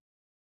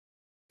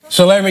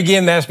So Larry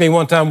McGinn asked me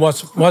one time,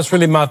 what's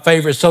really my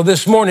favorite? So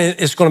this morning,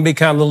 it's going to be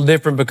kind of a little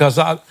different because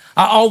I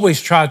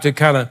always try to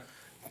kind of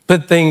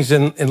put things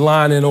in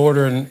line, in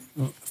order, and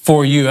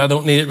for you. I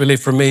don't need it really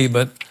for me,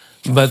 but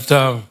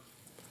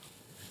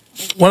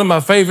one of my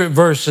favorite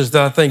verses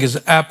that I think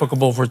is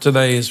applicable for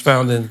today is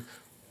found in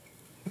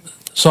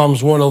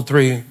Psalms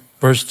 103,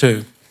 verse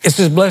 2. It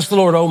says, bless the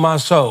Lord, O my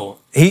soul.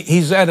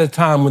 He's at a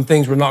time when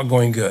things were not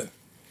going good.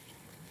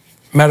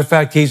 Matter of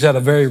fact, he's at a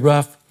very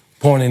rough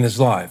point in his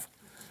life.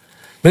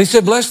 But he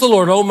said, bless the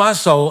Lord, O my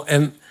soul,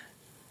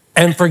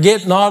 and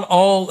forget not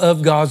all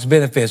of God's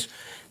benefits.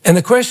 And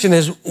the question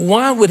is,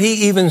 why would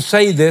he even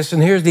say this?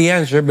 And here's the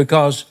answer: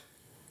 because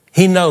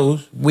he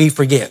knows we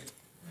forget.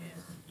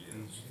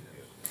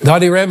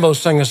 Dottie Rambo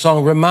sang a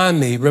song, remind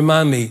me,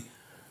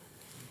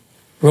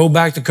 roll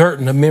back the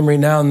curtain of memory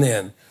now and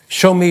then.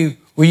 Show me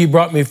where you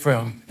brought me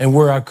from and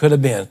where I could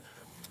have been.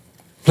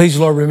 Please,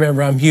 Lord,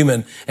 remember I'm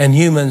human, and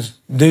humans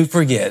do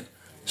forget.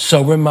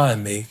 So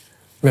remind me,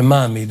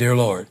 dear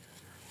Lord.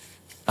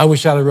 I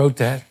wish I'd have wrote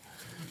that.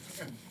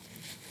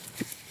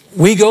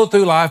 We go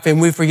through life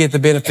and we forget the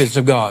benefits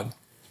of God.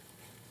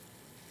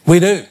 We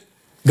do.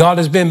 God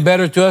has been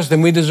better to us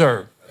than we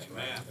deserve.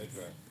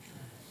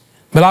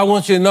 But I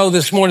want you to know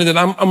this morning that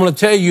I'm going to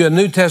tell you a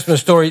New Testament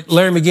story.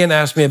 Larry McGinn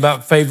asked me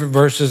about favorite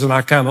verses, and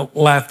I kind of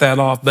laughed that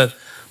off. But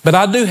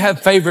I do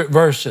have favorite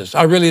verses.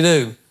 I really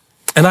do.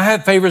 And I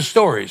have favorite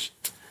stories.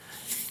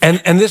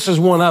 And this is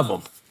one of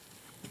them.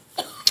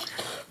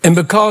 And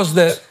because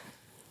that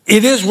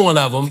it is one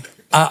of them,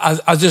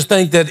 I just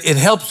think that it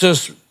helps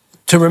us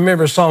to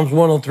remember Psalms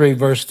 103,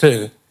 verse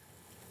 2.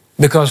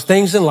 Because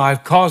things in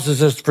life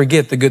causes us to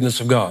forget the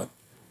goodness of God.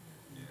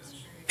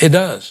 It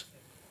does.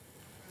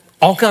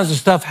 All kinds of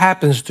stuff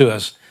happens to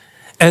us.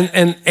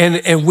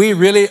 And we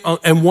really,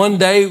 and one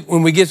day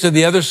when we get to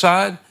the other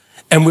side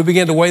and we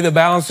begin to weigh the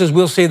balances,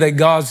 we'll see that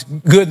God's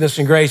goodness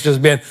and grace has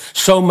been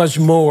so much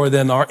more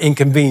than our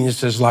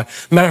inconveniences.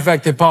 Matter of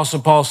fact, the Apostle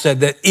Paul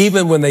said that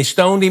even when they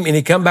stoned him and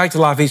he come back to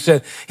life, he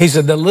said,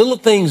 the little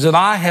things that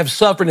I have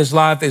suffered in his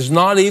life is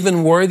not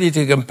even worthy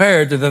to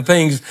compare to the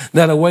things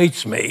that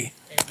awaits me.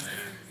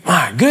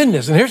 My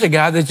goodness. And here's a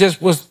guy that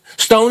just was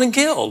stoned and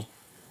killed.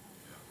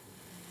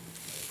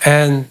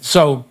 And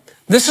so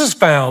this is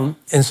found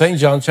in St.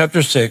 John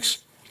chapter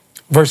 6,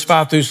 verse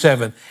 5 through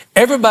 7.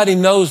 Everybody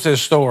knows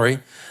this story,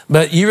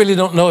 but you really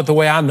don't know it the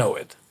way I know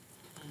it.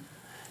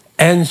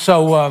 And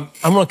so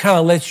I'm going to kind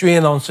of let you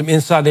in on some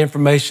inside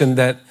information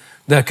that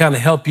kind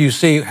of help you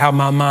see how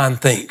my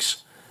mind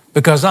thinks,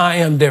 because I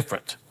am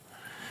different.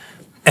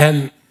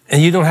 And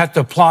you don't have to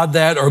applaud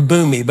that or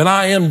boo me, but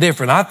I am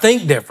different. I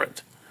think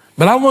different,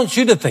 but I want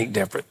you to think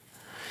different.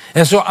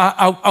 And so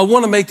I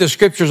want to make the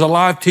scriptures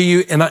alive to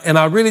you, and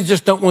I really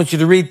just don't want you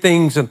to read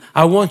things, and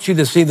I want you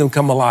to see them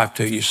come alive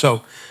to you.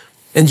 So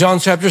in John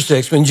chapter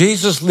 6, when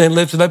Jesus then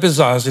lifted up his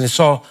eyes and he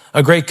saw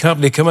a great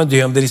company come unto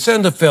him, that he said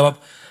unto Philip,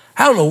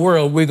 how in the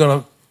world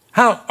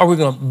how are we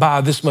going to buy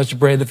this much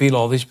bread to feed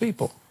all these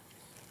people?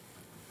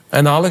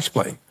 And I'll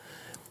explain.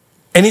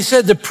 And he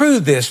said to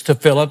prove this to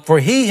Philip, for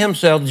he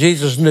himself,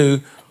 Jesus, knew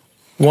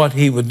what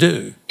he would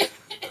do.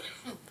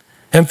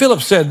 And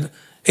Philip said,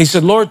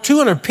 Lord,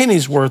 200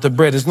 pennies worth of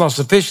bread is not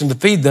sufficient to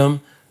feed them.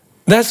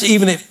 That's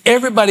even if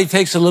everybody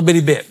takes a little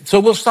bitty bit.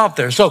 So we'll stop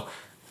there. So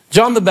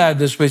John the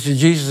Baptist, which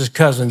is Jesus'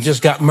 cousin,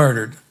 just got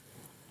murdered.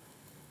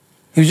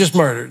 He was just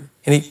murdered.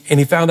 And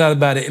he found out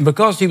about it. And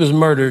because he was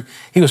murdered,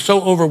 he was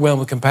so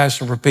overwhelmed with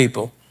compassion for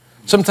people.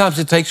 Sometimes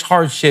it takes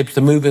hardships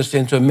to move us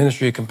into a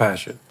ministry of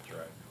compassion.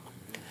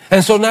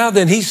 And so now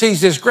then he sees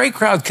this great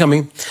crowd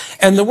coming.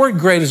 And the word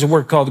great is a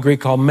word called the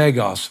Greek called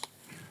megos.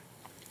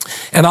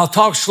 And I'll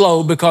talk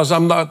slow because a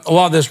lot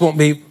of this won't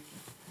be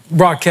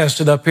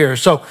broadcasted up here.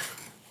 So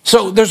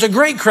there's a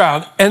great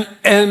crowd.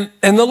 And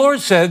the Lord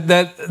said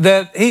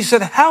that he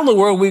said, how in the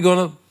world are we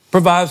going to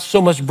provide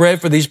so much bread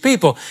for these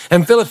people?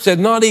 And Philip said,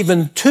 not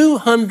even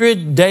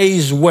 200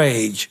 days'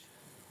 wage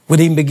would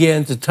even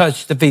begin to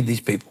feed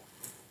these people.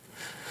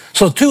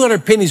 So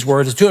 200 pennies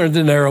worth is 200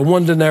 denarii.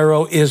 1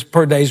 denarii is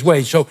per day's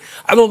wage. So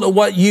I don't know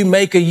what you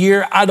make a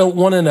year. I don't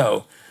want to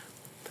know.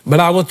 But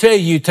I will tell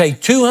you,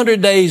 take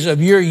 200 days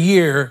of your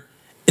year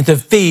to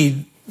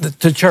feed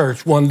the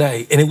church one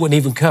day, and it wouldn't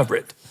even cover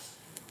it.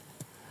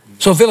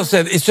 So Philip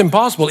said, it's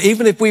impossible.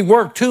 Even if we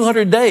worked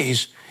 200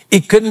 days,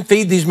 it couldn't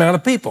feed these amount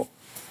of people.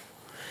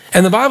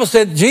 And the Bible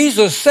said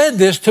Jesus said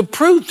this to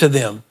prove to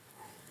them.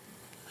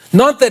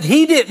 Not that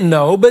he didn't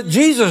know, but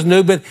Jesus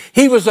knew, but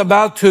he was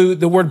about to,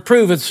 the word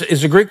prove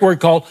is a Greek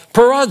word called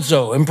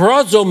parazo. And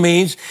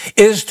parazo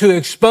is to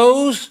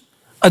expose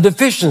a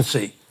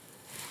deficiency.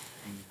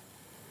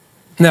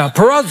 Now,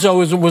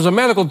 parazo was a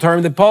medical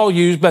term that Paul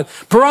used, but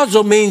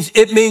parazo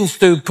means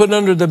to put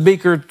under the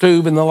beaker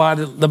tube and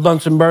the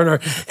Bunsen burner,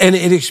 and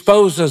it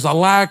exposes a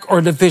lack or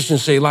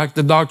deficiency. Like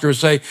the doctor would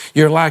say,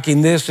 you're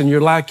lacking this, and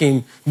you're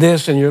lacking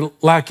this, and you're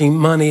lacking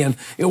money, and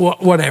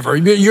whatever.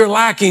 You're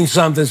lacking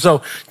something,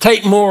 so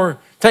take more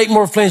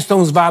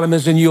Flintstones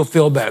vitamins and you'll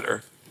feel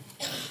better.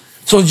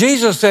 So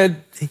Jesus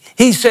said,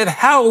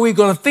 how are we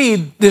going to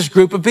feed this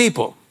group of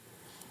people?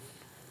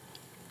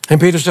 And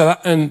Peter said,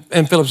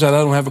 and Philip said, I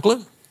don't have a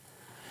clue.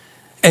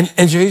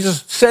 And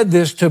Jesus said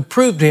this to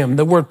prove to him.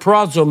 The word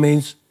parazo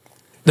means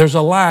there's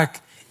a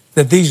lack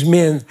that these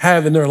men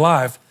have in their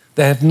life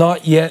that have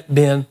not yet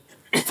been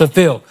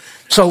fulfilled.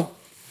 So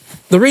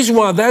the reason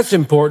why that's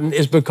important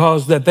is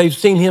because that they've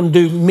seen him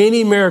do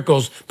many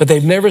miracles, but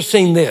they've never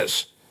seen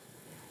this.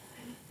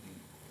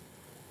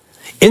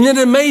 Isn't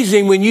it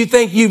amazing when you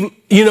think you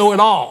know it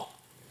all?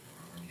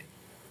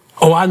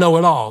 Oh, I know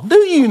it all. Do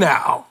you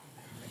now?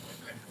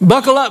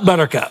 Buckle up,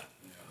 Buttercup.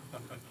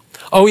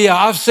 Oh yeah,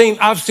 I've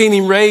seen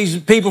him raise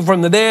people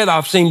from the dead.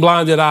 I've seen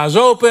blinded eyes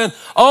open.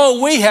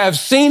 Oh, we have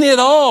seen it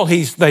all,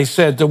 they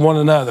said to one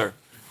another.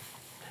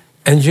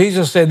 And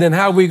Jesus said, then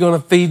how are we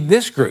going to feed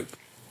this group?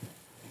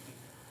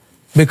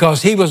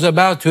 Because he was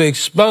about to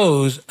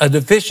expose a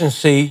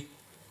deficiency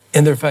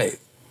in their faith.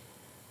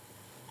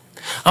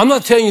 I'm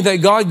not telling you that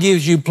God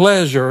gives you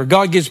pleasure, or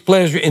God gets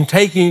pleasure in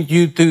taking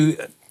you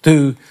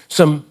to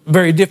some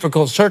very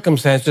difficult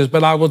circumstances,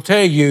 but I will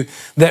tell you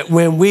that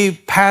when we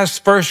pass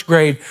first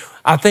grade,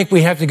 I think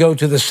we have to go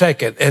to the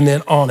second and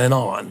then on and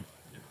on.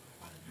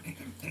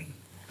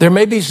 There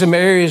may be some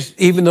areas,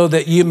 even though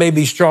that you may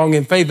be strong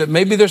in faith, but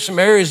maybe there's some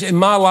areas in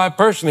my life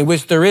personally,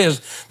 which there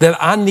is, that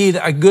I need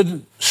a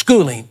good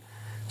schooling.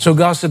 So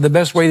God said the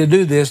best way to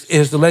do this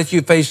is to let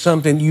you face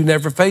something you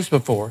never faced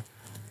before.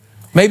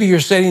 Maybe you're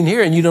sitting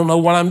here and you don't know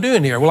what I'm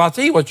doing here. Well, I'll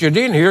tell you what you're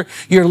doing here.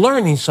 You're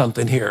learning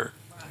something here.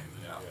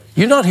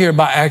 You're not here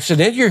by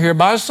accident. You're here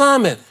by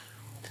assignment.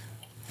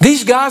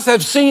 These guys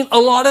have seen a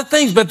lot of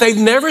things, but they've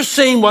never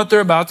seen what they're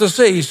about to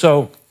see.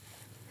 So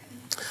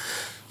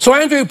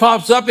Andrew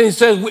pops up and he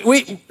says,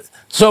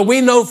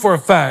 we know for a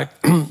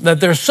fact that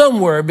there's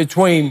somewhere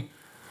between,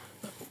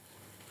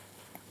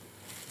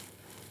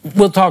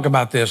 we'll talk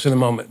about this in a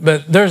moment,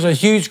 but there's a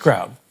huge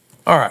crowd.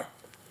 All right.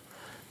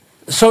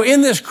 So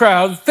in this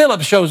crowd,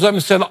 Philip shows up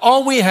and said,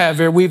 all we have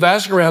here, we've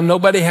asked around,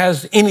 nobody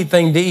has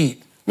anything to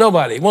eat.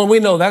 Nobody. Well, we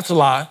know that's a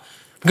lie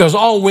because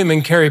all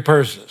women carry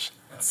purses.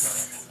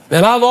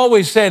 And I've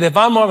always said, if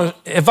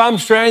I'm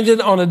stranded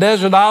on a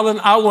desert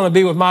island, I want to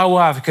be with my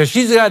wife because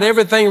she's got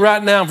everything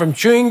right now from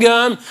chewing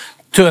gum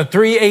to a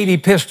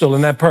 .380 pistol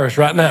in that purse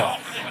right now.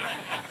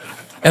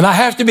 And I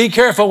have to be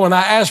careful when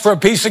I ask for a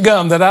piece of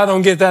gum that I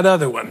don't get that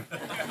other one.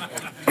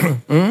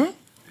 Mm-hmm.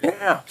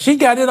 Yeah, she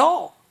got it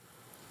all.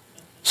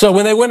 So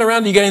when they went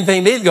around, you got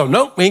anything to eat? Go,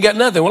 nope, we ain't got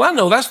nothing. Well, I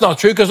know that's not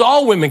true because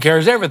all women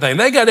carries everything.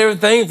 They got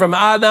everything from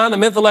iodine to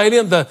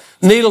mentholatum to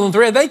needle and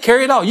thread. They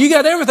carry it all. You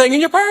got everything in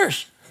your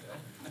purse.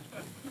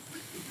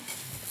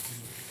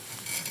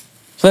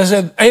 So they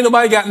said, ain't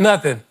nobody got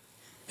nothing.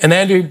 And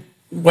Andrew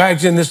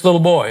wags in this little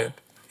boy.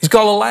 He's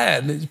called a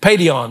lad. He's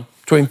Padion,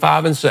 between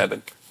 5 and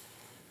 7.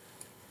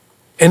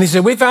 And he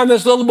said, we found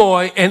this little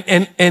boy,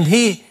 and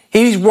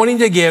he's wanting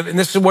to give, and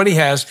this is what he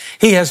has.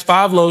 He has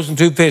 5 loaves and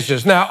 2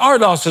 fishes. Now,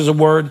 ardos is a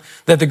word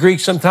that the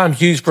Greeks sometimes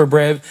use for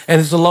bread,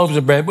 and it's the loaves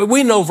of bread. But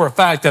we know for a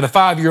fact that a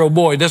 5-year-old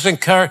boy doesn't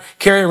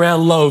carry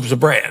around loaves of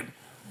bread.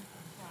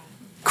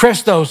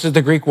 Christos is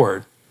the Greek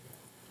word.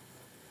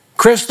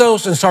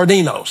 Christos and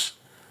sardinos.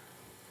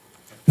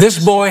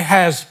 This boy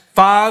has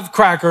 5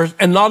 crackers,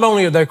 and not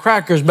only are they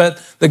crackers,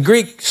 but the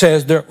Greek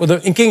says,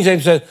 in King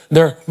James says,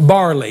 they're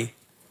barley.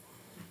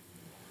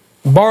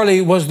 Barley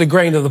was the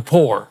grain of the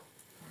poor.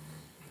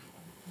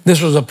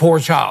 This was a poor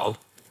child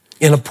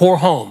in a poor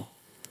home.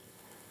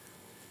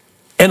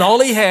 And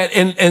all he had,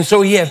 and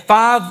so he had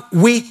 5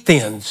 wheat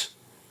thins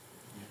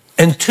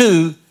and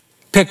 2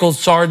 pickled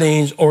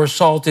sardines or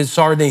salted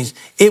sardines.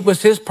 It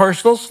was his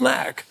personal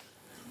snack.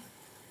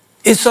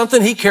 It's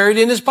something he carried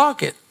in his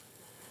pocket.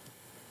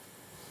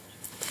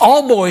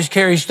 All boys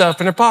carry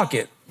stuff in their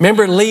pocket.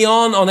 Remember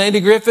Leon on Andy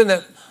Griffin,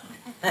 that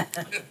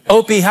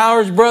O.P.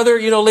 Howard's brother,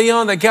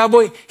 Leon, that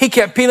cowboy? He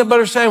kept peanut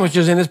butter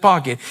sandwiches in his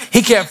pocket.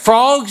 He kept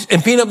frogs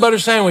and peanut butter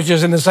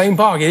sandwiches in the same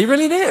pocket. He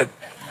really did.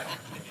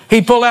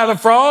 He'd pull out a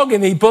frog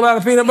and he'd pull out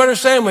a peanut butter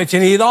sandwich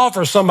and he'd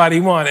offer somebody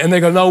one. And they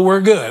go, no,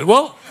 we're good.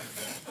 Well,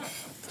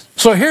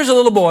 so here's a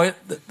little boy,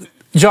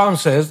 John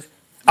says,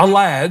 a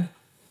lad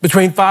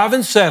between 5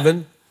 and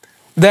 7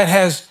 that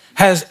has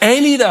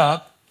anteed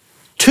up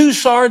 2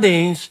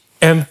 sardines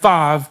and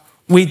 5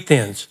 wheat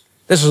thins.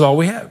 This is all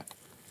we have.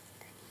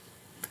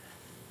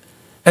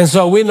 And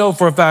so we know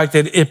for a fact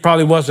that it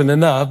probably wasn't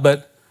enough,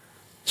 but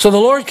so the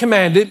Lord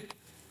commanded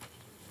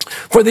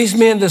for these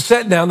men to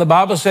sit down. The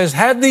Bible says,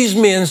 have these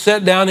men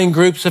sit down in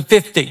groups of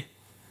 50.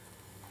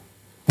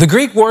 The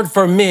Greek word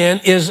for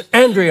men is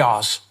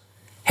andrios,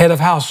 head of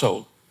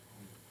household.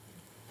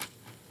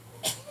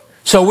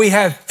 So we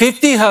have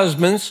 50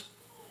 husbands,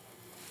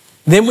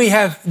 then we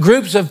have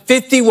groups of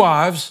 50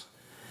 wives,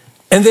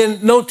 and then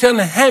no telling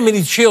how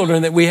many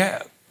children that we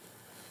have.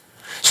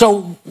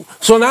 So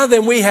now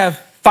then we have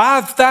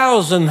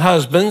 5,000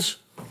 husbands.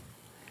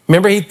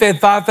 Remember he fed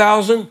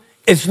 5,000?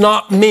 It's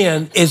not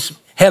men, it's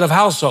head of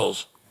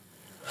households.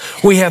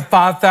 We have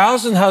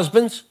 5,000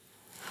 husbands.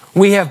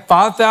 We have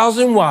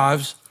 5,000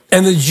 wives.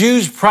 And the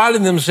Jews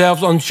prided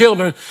themselves on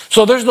children.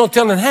 So there's no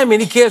telling how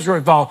many kids were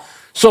involved.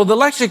 So the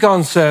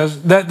lexicon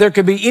says that there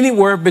could be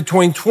anywhere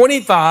between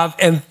 25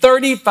 and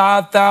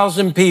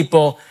 35,000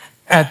 people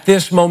at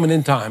this moment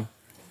in time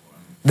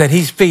that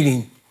he's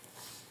feeding.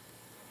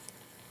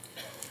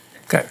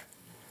 Okay.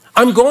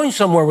 I'm going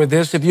somewhere with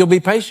this if you'll be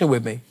patient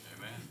with me.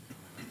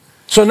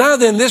 So now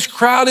then, this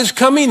crowd is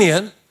coming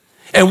in,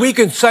 and we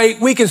can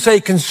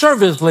say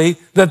conservatively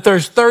that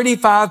there's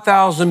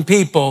 35,000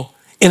 people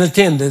in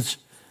attendance,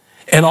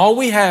 and all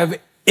we have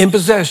in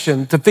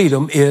possession to feed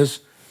them is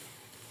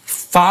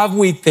 5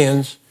 wheat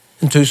thins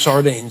and 2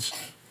 sardines.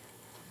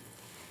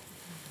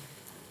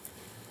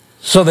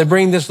 So they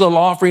bring this little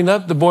offering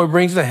up. The boy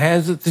brings it,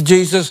 hands it to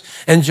Jesus,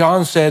 and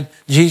John said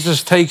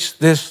Jesus takes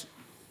this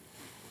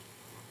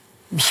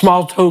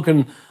small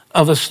token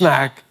of a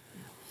snack.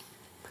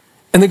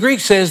 And the Greek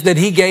says that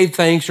he gave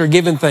thanks or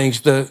given thanks.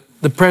 The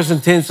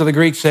present tense of the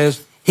Greek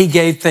says he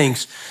gave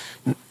thanks.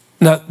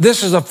 Now,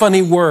 this is a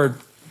funny word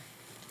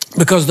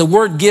because the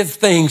word give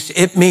thanks,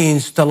 it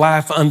means to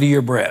laugh under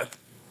your breath.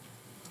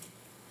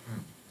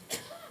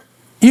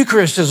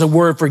 Eucharist is a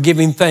word for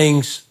giving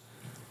thanks,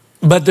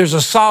 but there's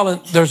a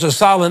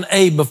silent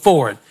A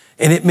before it.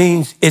 And it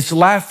means it's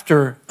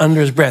laughter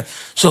under his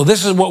breath. So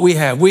this is what we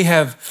have. We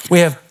have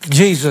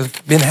Jesus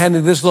been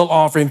handed this little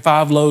offering,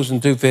 5 loaves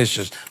and 2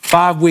 fishes,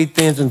 5 wheat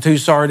thins and 2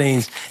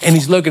 sardines, and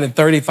he's looking at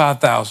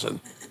 35,000.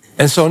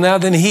 And so now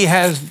then he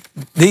has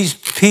these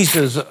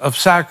pieces of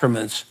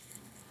sacraments.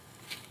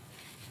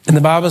 And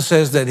the Bible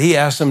says that he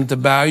asked them to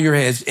bow your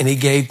heads and he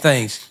gave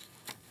thanks.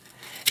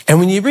 And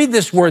when you read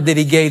this word that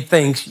he gave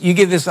thanks, you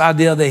get this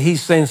idea that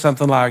he's saying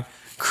something like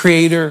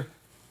Creator,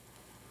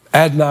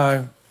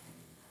 Adonai,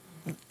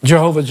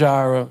 Jehovah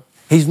Jireh.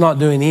 He's not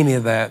doing any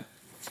of that.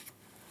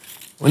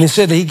 When he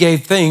said that he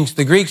gave thanks,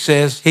 the Greek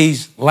says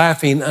he's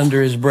laughing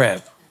under his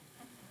breath.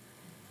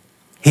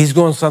 He's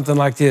going something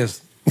like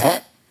this.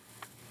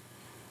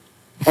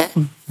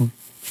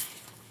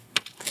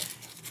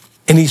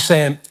 And he's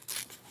saying,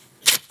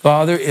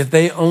 Father, if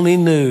they only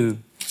knew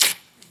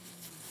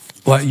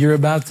what you're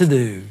about to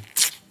do,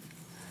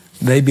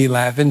 they'd be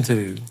laughing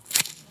too.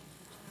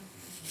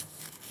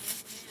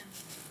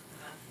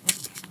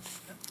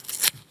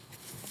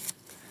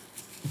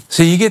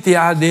 So you get the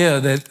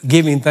idea that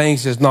giving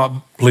thanks is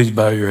not, please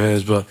bow your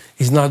heads, but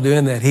he's not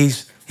doing that.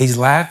 He's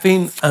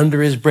laughing under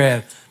his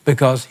breath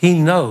because he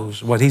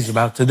knows what he's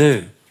about to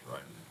do. Right.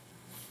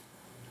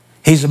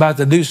 He's about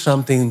to do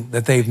something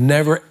that they've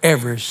never,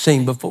 ever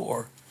seen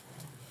before.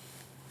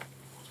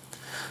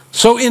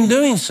 So in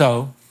doing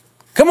so,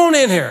 come on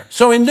in here.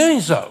 So in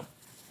doing so,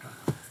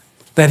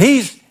 that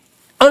he's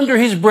under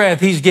his breath,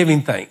 he's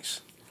giving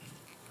thanks.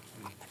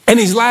 And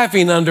he's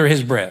laughing under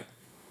his breath.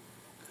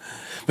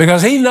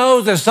 Because he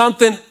knows that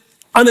something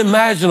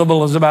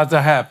unimaginable is about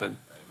to happen.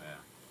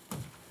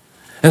 Amen.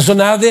 And so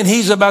now then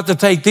he's about to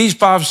take these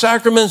 5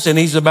 sacraments and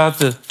he's about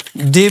to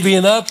divvy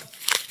it up.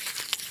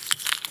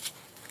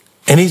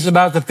 And he's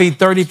about to feed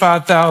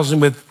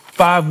 35,000 with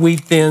 5 wheat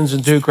thins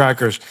and 2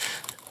 crackers.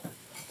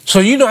 So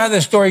you know how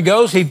this story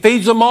goes. He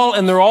feeds them all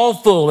and they're all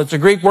full. It's a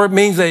Greek word,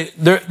 means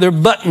their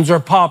buttons are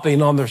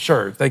popping on their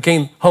shirt. They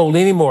can't hold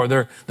anymore.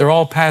 They're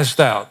all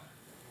passed out.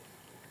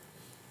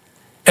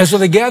 And so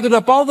they gathered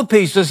up all the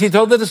pieces. He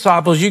told the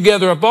disciples, you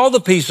gather up all the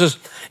pieces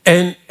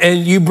and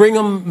you bring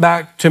them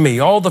back to me,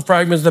 all the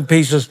fragments of the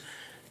pieces.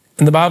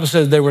 And the Bible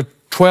says there were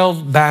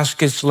 12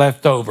 baskets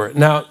left over.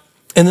 Now,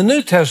 in the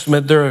New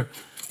Testament, there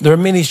are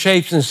many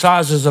shapes and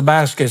sizes of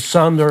baskets.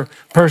 Some are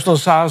personal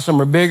size,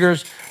 some are bigger,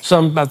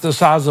 some about the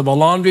size of a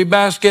laundry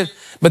basket.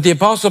 But the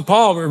Apostle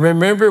Paul,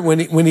 remember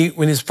when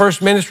his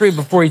first ministry,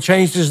 before he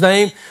changed his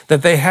name,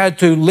 that they had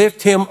to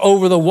lift him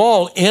over the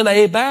wall in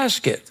a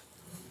basket.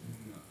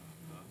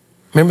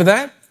 Remember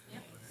that?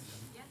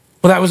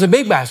 Well, that was a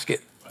big basket.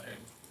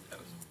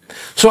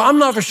 So I'm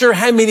not for sure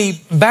how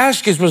many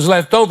baskets was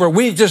left over.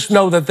 We just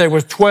know that there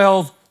were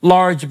 12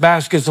 large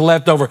baskets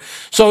left over.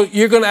 So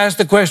you're going to ask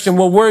the question,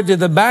 well, where did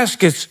the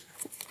baskets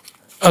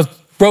of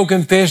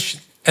broken fish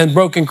and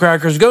broken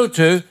crackers go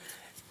to?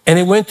 And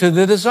it went to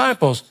the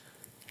disciples.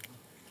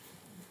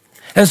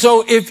 And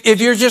so if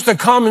you're just a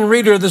common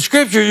reader of the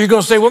scripture, you're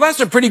going to say, well, that's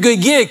a pretty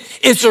good gig.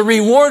 It's a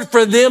reward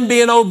for them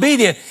being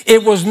obedient.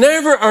 It was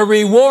never a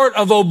reward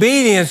of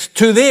obedience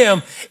to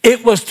them.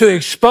 It was to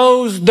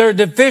expose their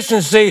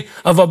deficiency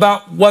of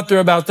about what they're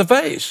about to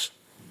face.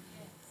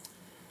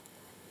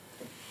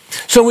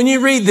 So when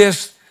you read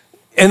this,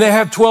 and they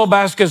have 12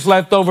 baskets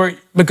left over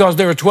because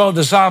there were 12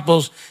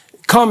 disciples,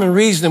 common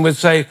reason would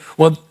say,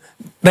 well,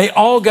 they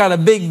all got a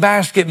big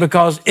basket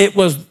because it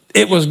was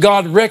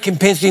God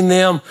recompensing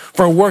them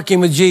for working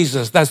with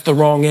Jesus. That's the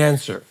wrong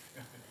answer.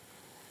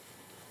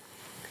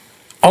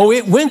 Oh,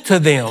 it went to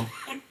them,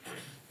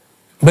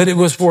 but it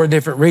was for a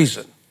different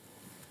reason.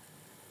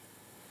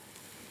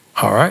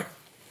 All right.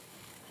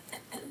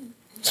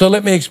 So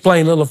let me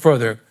explain a little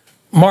further.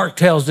 Mark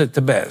tells it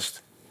the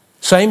best.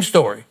 Same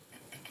story.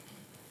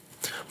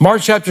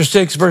 Mark chapter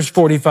 6, verse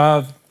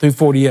 45 through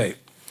 48.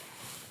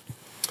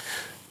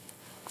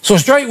 So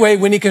straightway,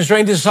 when he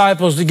constrained his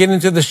disciples to get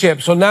into the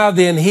ship, so now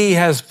then he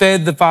has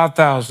fed the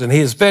 5,000. He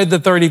has fed the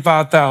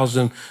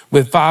 35,000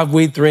 with 5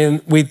 wheat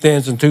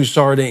thins and 2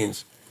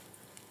 sardines.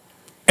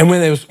 And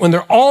when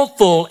they're all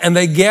full and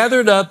they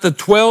gathered up the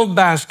 12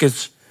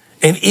 baskets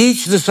and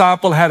each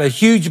disciple had a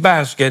huge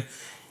basket,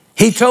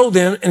 he told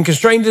them and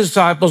constrained the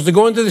disciples to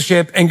go into the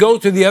ship and go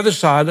to the other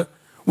side,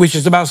 which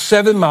is about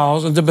 7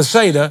 miles, into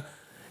Bethsaida,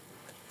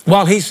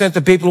 while he sent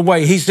the people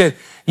away. He said,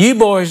 you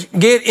boys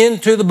get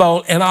into the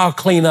boat and I'll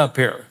clean up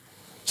here.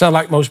 Sound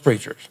like most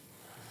preachers.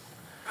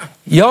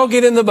 Y'all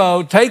get in the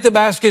boat, take the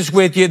baskets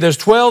with you. There's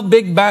 12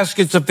 big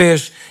baskets of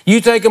fish.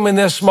 You take them in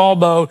this small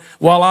boat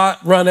while I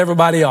run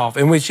everybody off,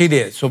 in which he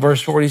did. So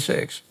verse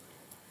 46.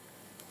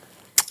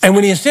 And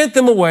when he sent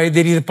them away,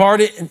 that he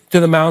departed to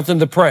the mountain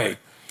to pray.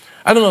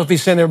 I don't know if he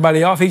sent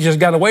everybody off. He just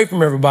got away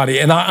from everybody.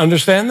 And I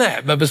understand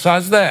that. But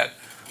besides that,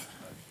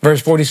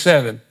 verse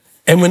 47.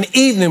 And when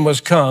evening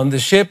was come, the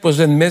ship was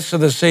in the midst of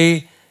the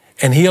sea,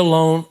 and he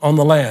alone on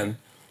the land.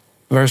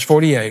 Verse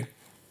 48.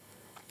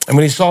 And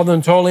when he saw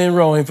them toiling and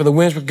rowing, for the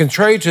winds were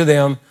contrary to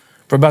them,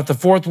 for about the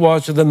 4th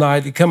watch of the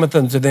night, he cometh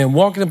unto them,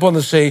 walking upon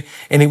the sea,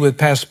 and he would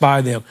pass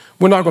by them.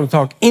 We're not going to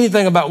talk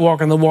anything about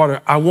walking the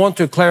water. I want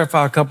to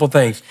clarify a couple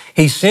things.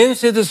 He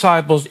sends his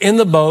disciples in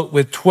the boat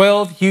with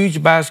 12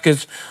 huge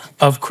baskets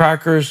of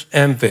crackers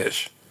and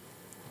fish.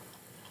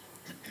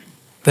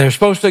 They're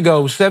supposed to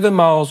go 7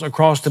 miles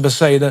across to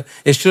Bethsaida.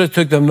 It should have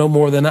took them no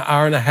more than an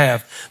hour and a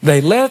half. They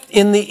left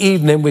in the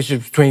evening, which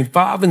is between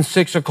 5 and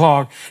 6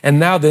 o'clock. And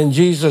now then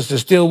Jesus is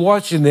still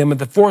watching them at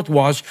the 4th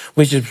watch,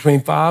 which is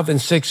between 5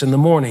 and 6 in the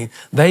morning.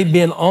 They've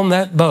been on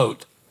that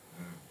boat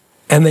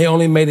and they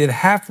only made it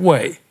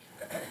halfway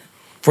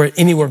for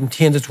anywhere from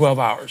 10 to 12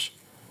 hours.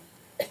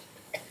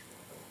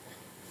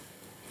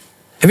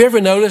 Have you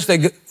ever noticed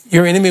that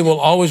your enemy will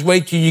always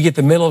wait till you get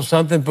the middle of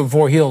something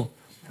before he'll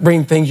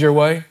bring things your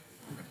way?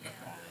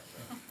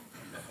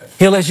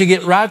 He'll let you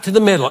get right to the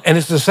middle. And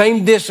it's the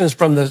same distance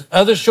from the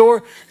other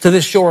shore to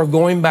this shore of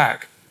going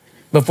back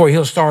before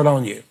he'll start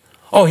on you.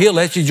 Oh, he'll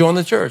let you join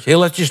the church. He'll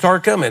let you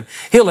start coming.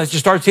 He'll let you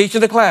start teaching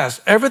the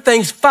class.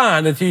 Everything's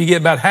fine until you get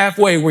about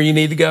halfway where you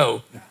need to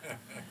go.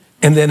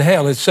 And then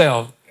hell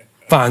itself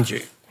finds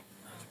you.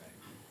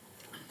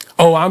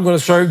 Oh, I'm going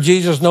to serve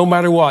Jesus no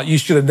matter what. You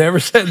should have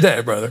never said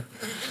that, brother.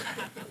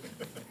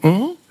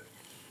 Mm-hmm.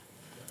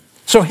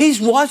 So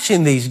he's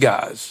watching these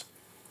guys.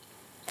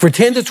 For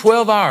 10 to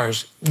 12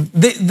 hours,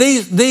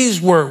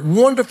 these were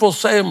wonderful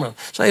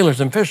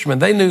sailors and fishermen.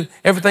 They knew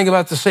everything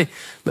about the sea.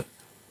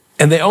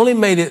 And they only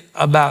made it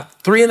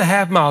about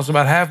 3.5 miles,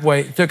 about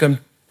halfway. It took them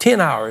 10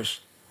 hours,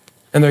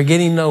 and they're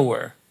getting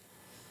nowhere.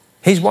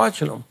 He's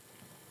watching them.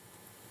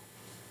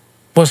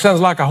 Well, it sounds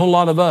like a whole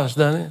lot of us,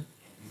 doesn't it?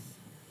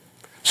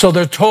 So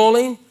they're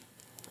toiling.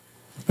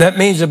 That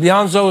means, if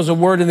bianzo is a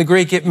word in the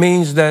Greek, it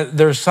means that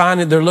they're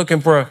signing, they're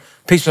looking for a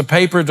piece of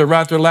paper to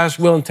write their last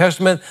will and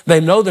testament. They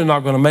know they're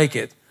not going to make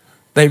it.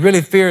 They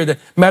really fear that.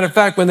 Matter of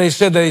fact, when they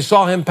said that they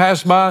saw him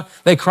pass by,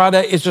 they cried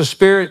out, it's a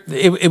spirit.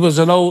 It was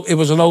an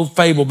old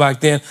fable back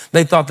then.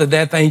 They thought the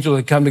death angel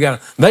had come to get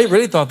them. They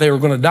really thought they were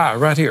going to die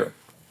right here.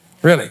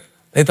 Really.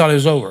 They thought it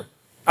was over.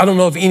 I don't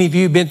know if any of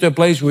you have been to a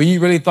place where you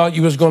really thought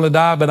you was going to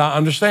die, but I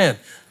understand.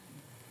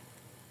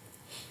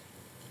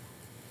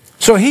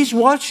 So he's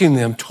watching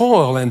them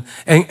toil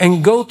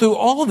and go through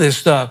all this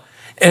stuff.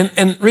 And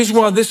the reason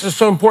why this is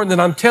so important that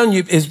I'm telling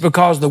you is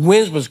because the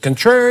winds was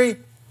contrary.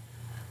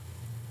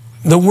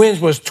 The winds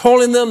was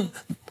toiling them.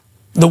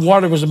 The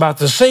water was about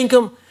to sink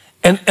them.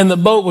 And the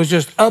boat was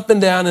just up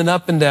and down and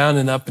up and down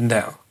and up and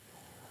down.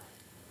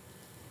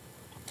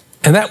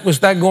 And that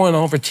going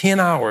on for 10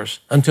 hours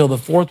until the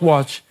 4th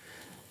watch.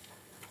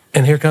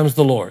 And here comes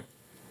the Lord.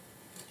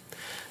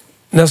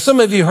 Now, some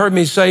of you heard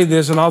me say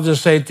this, and I'll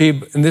just say it to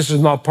you, and this is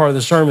not part of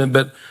the sermon,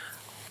 but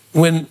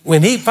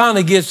when he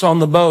finally gets on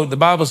the boat, the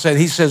Bible said,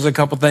 he says a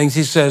couple things.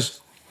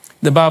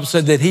 The Bible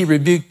said that he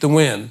rebuked the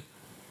wind.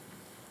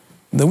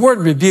 The word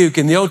rebuke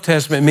in the Old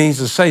Testament means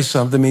to say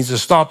something, means to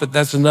stop it,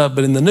 that's enough.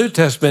 But in the New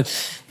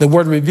Testament, the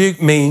word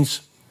rebuke means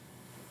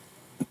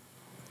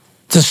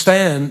to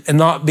stand and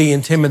not be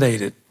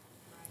intimidated.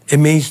 It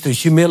means to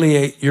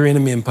humiliate your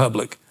enemy in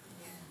public.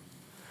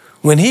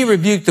 When he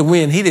rebuked the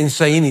wind, he didn't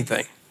say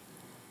anything.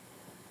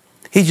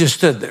 He just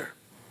stood there.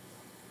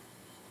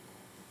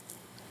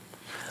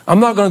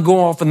 I'm not going to go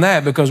off on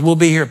that because we'll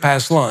be here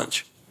past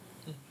lunch.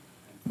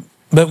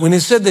 But when it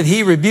said that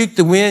he rebuked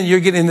the wind,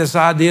 you're getting this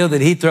idea that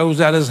he throws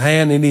out his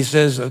hand and he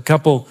says a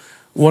couple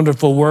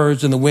wonderful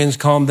words and the winds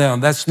calm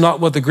down. That's not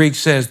what the Greek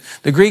says.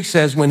 The Greek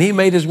says when he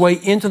made his way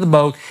into the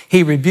boat,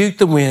 he rebuked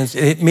the winds.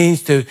 It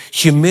means to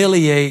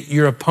humiliate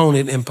your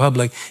opponent in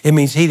public. It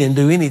means he didn't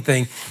do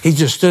anything. He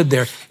just stood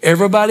there.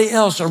 Everybody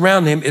else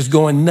around him is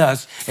going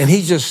nuts, and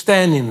he's just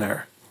standing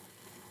there,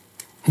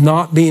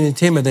 not being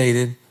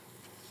intimidated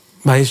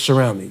by his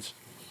surroundings.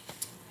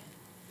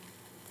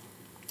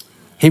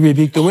 He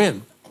rebuked the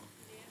wind.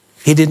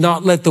 He did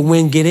not let the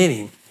wind get in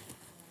him.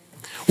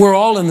 We're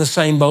all in the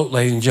same boat,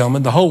 ladies and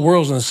gentlemen. The whole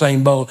world's in the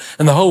same boat,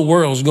 and the whole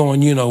world's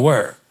going you know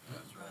where.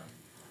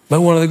 But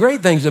one of the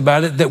great things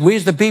about it, that we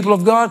as the people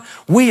of God,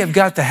 we have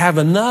got to have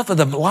enough of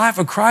the life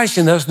of Christ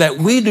in us that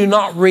we do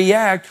not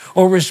react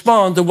or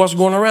respond to what's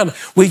going around.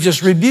 We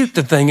just rebuke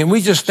the thing and we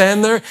just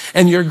stand there.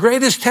 And your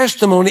greatest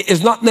testimony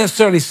is not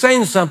necessarily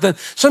saying something.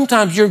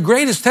 Sometimes your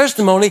greatest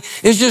testimony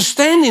is just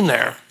standing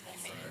there.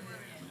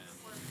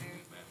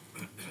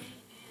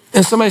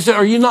 And somebody said,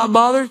 are you not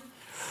bothered?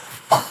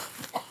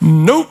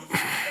 Nope.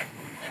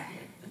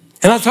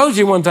 And I told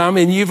you one time,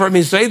 and you've heard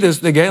me say this,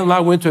 that Gail and I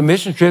went to a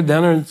mission trip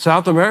down there in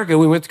South America.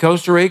 We went to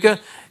Costa Rica,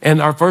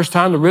 and our first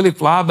time to really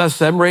fly about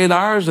 7 or 8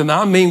 hours. And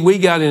I mean, we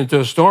got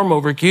into a storm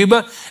over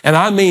Cuba, and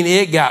I mean,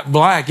 it got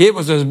black. It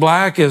was as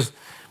black as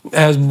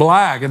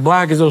black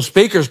as those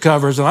speakers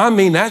covers. And I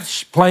mean,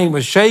 that plane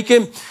was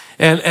shaking.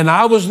 And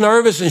I was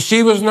nervous, and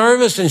she was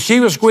nervous, and she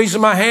was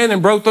squeezing my hand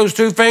and broke those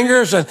 2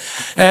 fingers. And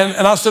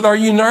I said, "Are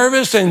you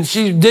nervous?" And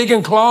she's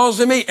digging claws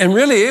in me. And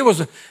really, it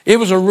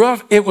was a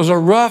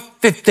rough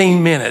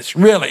 15 minutes.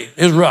 Really,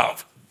 it was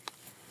rough.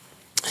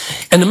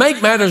 And to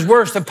make matters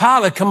worse, the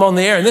pilot come on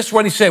the air, and this is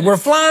what he said: "We're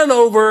flying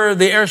over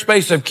the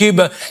airspace of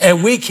Cuba,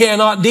 and we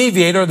cannot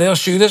deviate, or they'll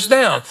shoot us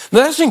down."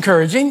 Now, that's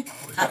encouraging.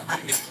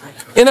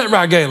 Isn't that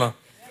right, Gayla?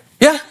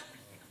 Yeah.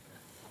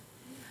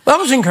 That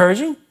was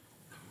encouraging.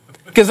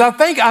 Because I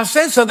think I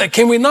said something.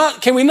 Can we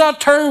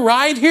not turn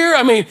right here?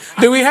 I mean,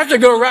 do we have to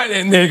go right?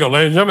 And there you go,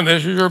 ladies and gentlemen,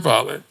 this is your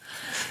father.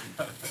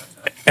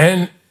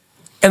 And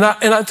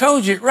I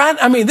told you, right?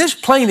 I mean, this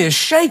plane is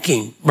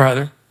shaking,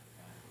 brother.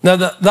 Now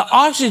the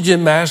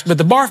oxygen mask, but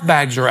the barf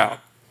bags are out.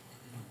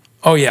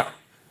 Oh yeah.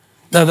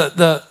 Now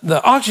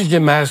the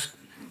oxygen mask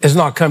has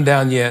not come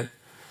down yet,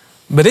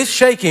 but it's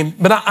shaking.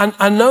 But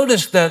I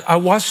noticed that I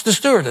watched the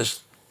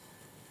stewardess,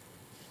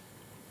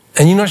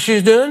 and you know what she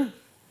was doing?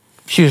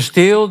 She was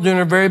still doing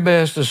her very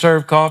best to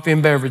serve coffee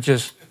and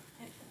beverages.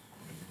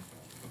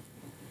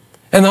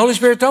 And the Holy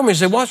Spirit told me, he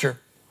said, "Watch her."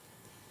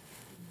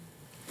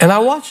 And I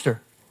watched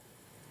her.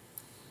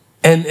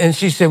 And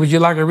she said, "Would you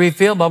like a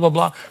refill?" Blah, blah,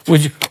 blah.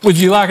 Would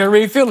you like a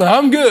refill? No,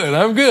 I'm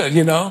good,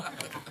 you know.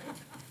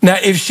 Now,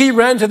 if she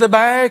ran to the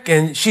back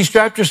and she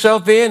strapped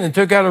herself in and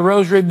took out a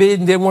rosary bead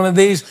and did one of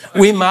these,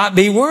 we might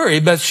be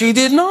worried, but she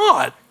did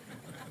not.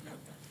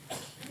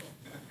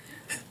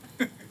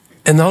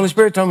 And the Holy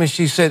Spirit told me,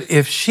 she said,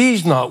 if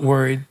she's not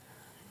worried,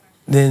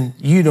 then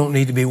you don't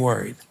need to be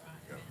worried.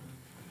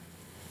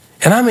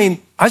 And I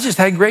mean, I just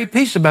had great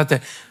peace about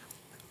that.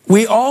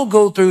 We all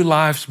go through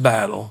life's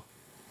battle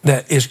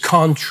that is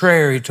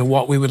contrary to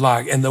what we would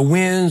like. And the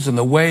winds and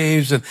the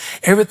waves and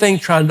everything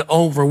trying to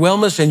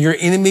overwhelm us. And your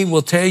enemy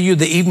will tell you,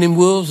 the evening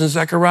wolves in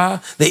Zechariah,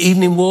 the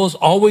evening wolves,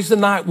 always the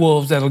night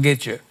wolves that'll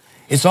get you.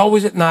 It's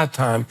always at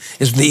nighttime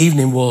is the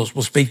evening wolves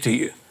will speak to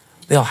you.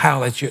 They'll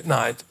howl at you at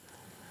night.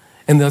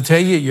 And they'll tell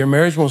you your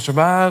marriage won't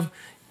survive,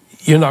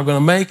 you're not going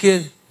to make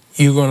it,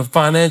 you're going to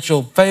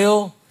financial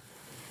fail.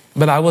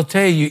 But I will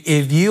tell you,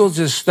 if you'll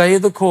just stay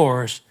the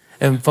course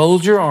and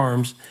fold your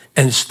arms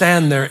and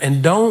stand there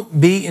and don't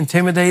be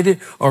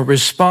intimidated or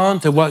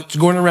respond to what's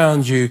going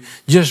around you,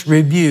 just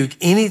rebuke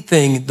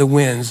anything, the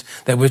winds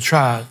that would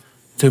try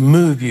to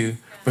move you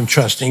from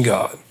trusting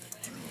God.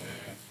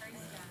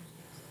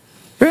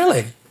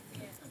 Really.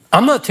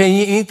 I'm not telling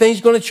you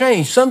anything's going to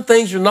change. Some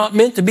things are not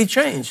meant to be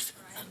changed.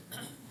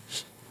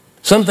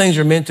 Some things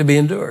are meant to be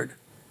endured.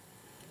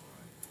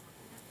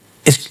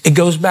 It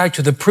goes back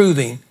to the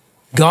proving.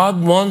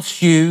 God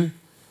wants you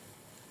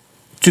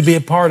to be a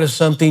part of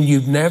something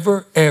you've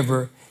never,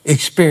 ever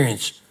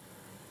experienced.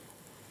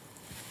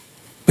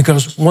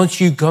 Because once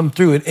you come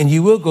through it, and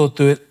you will go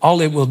through it, all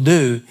it will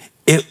do,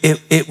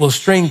 it will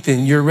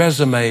strengthen your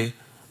resume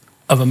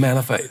of a man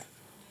of faith.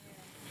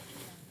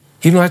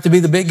 You don't have to be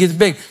the big, get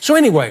big. So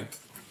anyway,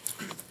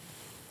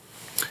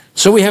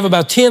 so we have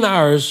about 10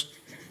 hours.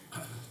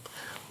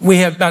 We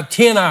have about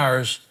 10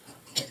 hours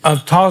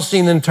of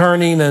tossing and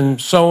turning and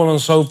so on and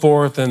so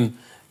forth, and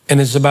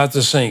it's about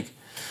to sink.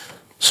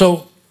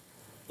 So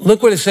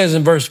look what it says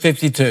in verse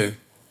 52.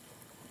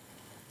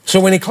 So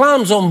when he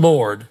climbs on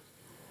board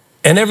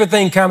and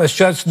everything kind of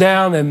shuts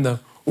down and the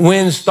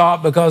wind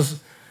stopped because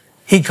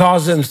he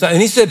caused it to stop,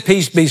 and he said,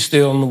 "Peace, be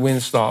still," and the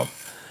wind stopped.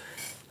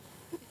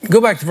 Go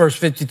back to verse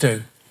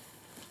 52.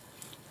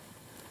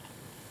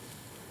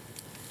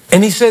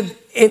 And he said,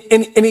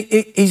 and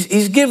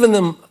he's given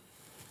them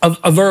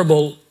a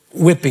verbal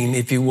whipping,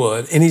 if you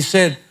would. And he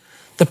said,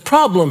 the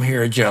problem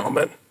here,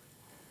 gentlemen,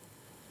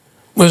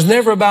 was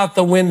never about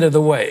the wind or the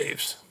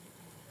waves.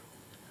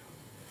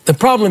 The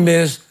problem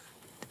is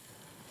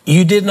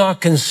you did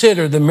not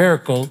consider the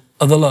miracle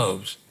of the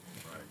loaves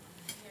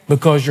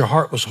because your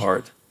heart was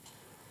hard.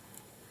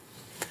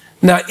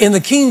 Now, in the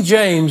King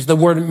James, the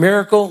word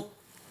miracle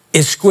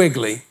is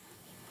squiggly.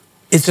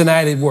 It's an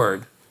added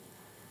word.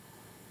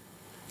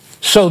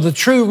 So the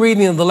true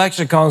reading of the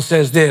lexicon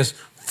says this: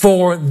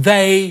 for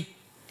they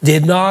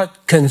did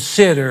not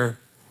consider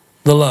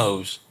the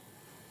loaves.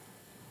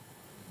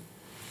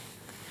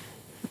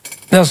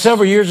 Now,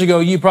 several years ago,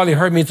 you probably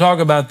heard me talk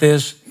about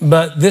this,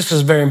 but this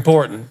is very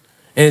important,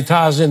 and it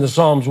ties into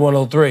Psalms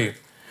 103.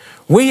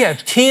 We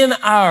have 10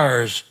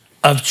 hours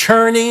of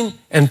churning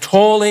and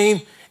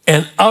toiling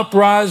and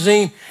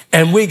uprising,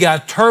 and we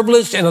got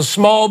turbulence in a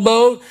small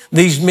boat.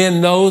 These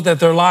men know that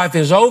their life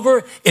is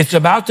over. It's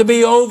about to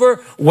be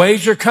over.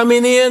 Waves are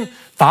coming in.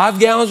 5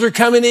 gallons are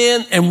coming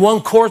in, and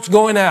 1 quart's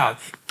going out.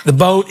 The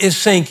boat is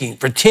sinking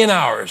for 10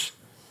 hours.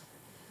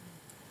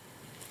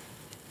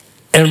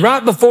 And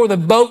right before the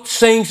boat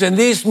sinks and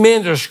these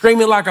men are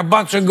screaming like a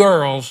bunch of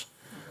girls,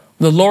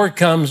 the Lord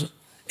comes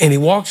and he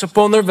walks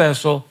upon their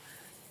vessel.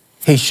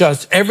 He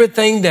shuts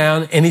everything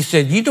down and he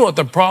said, you know what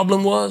the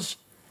problem was?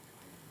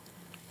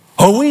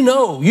 Oh, we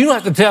know. You don't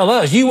have to tell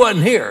us. You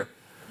wasn't here.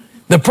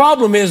 The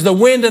problem is the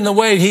wind and the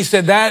wave. He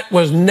said that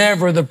was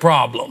never the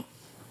problem.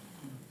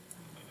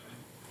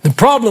 The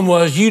problem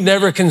was you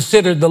never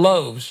considered the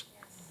loaves.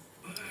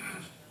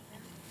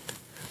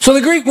 So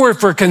the Greek word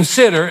for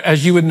consider,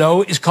 as you would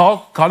know, is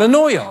called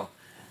katanoia.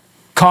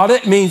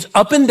 Kata means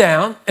up and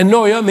down, and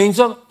noia means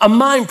a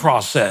mind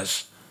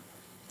process.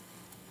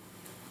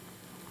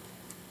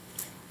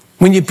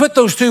 When you put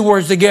those 2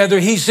 words together,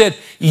 he said,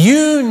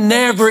 you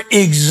never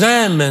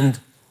examined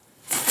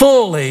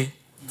fully,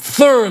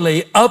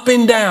 thoroughly, up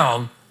and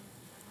down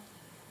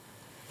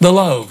the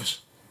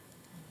loaves.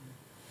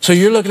 So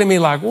you're looking at me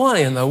like, what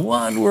in the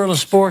wide world of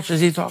sports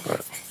is he talking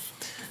about?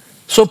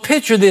 So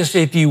picture this,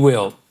 if you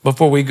will,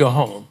 before we go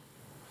home.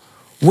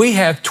 We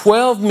have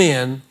 12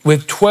 men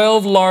with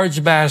 12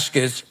 large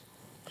baskets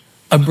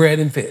of bread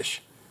and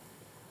fish,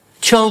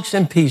 chunks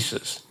and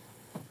pieces.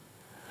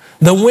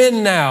 The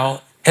wind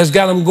now has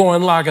got them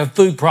going like a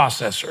food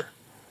processor.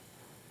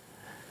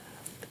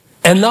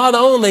 And not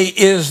only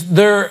is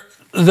their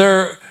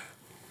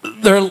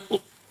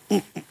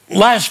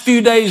last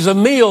few days of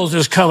meals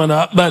is coming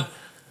up, but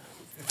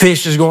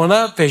fish is going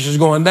up, fish is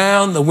going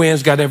down, the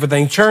wind's got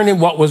everything churning.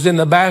 What was in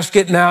the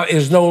basket now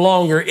is no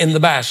longer in the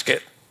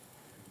basket.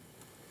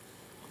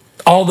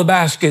 All the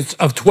baskets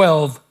of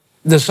 12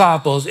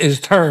 disciples is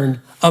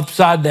turned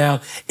upside down,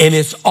 and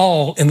it's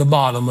all in the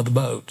bottom of the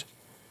boat.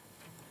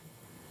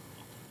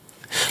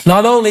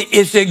 Not only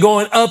is it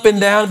going up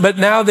and down, but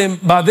now then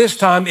by this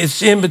time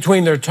it's in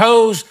between their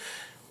toes.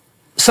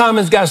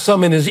 Simon's got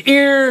some in his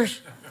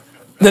ears.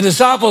 The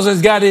disciples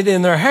has got it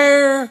in their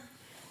hair.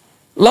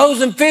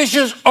 Loaves and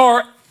fishes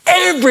are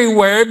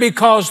everywhere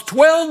because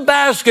 12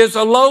 baskets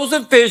of loaves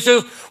and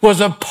fishes was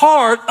a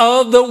part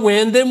of the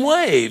wind and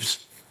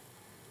waves.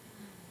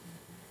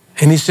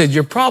 And he said,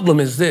 your problem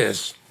is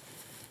this.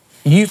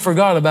 You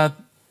forgot about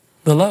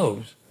the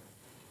loaves.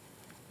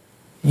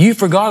 You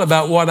forgot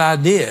about what I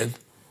did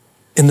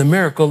in the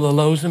miracle of the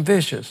loaves and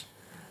fishes.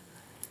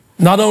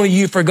 Not only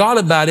you forgot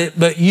about it,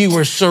 but you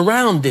were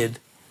surrounded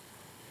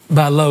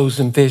by loaves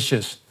and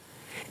fishes.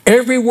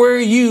 Everywhere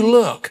you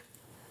look,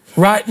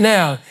 right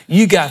now,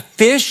 you got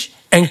fish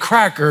and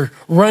cracker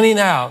running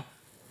out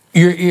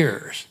your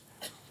ears.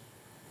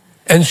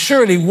 And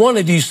surely one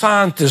of you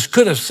scientists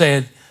could have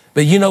said,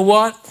 but you know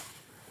what?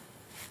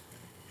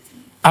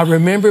 I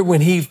remember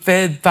when he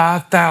fed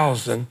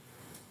 5,000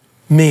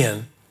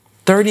 men,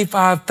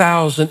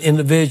 35,000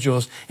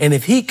 individuals. And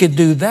if he could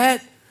do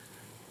that,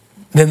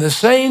 then the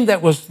same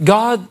that was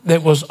God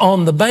that was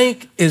on the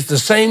bank is the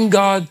same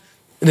God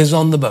that is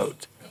on the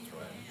boat.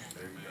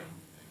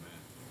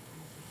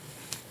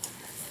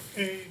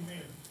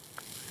 Amen.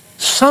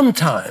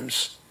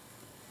 Sometimes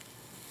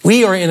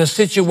we are in a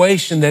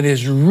situation that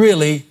is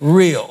really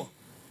real.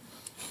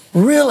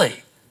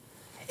 Really.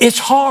 It's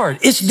hard.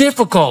 It's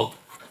difficult.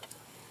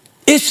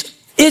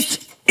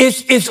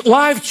 It's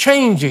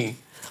life-changing.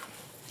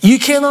 You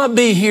cannot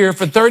be here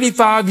for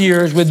 35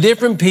 years with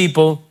different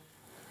people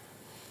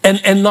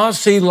and not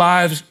see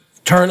lives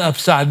turn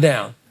upside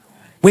down.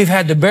 We've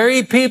had to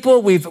bury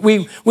people.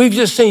 We've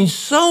just seen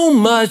so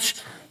much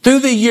through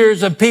the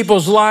years of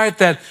people's life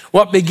that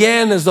what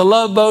began as the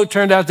Love Boat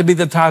turned out to be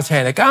the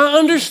Titanic. I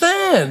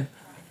understand.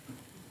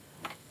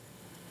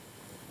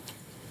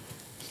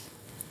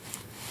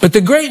 But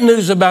the great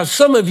news about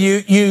some of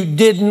you, you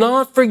did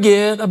not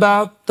forget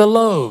about the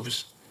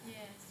loaves.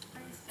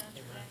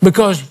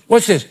 Because,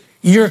 what's this?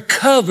 You're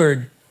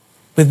covered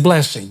with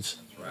blessings.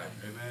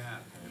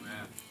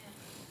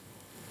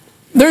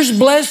 There's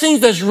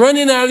blessings that's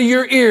running out of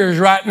your ears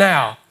right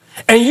now.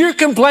 And you're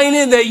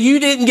complaining that you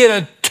didn't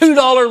get a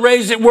 $2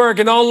 raise at work.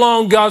 And all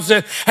along God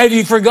said, have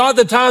you forgot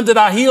the time that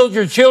I healed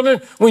your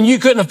children when you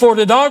couldn't afford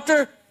a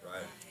doctor?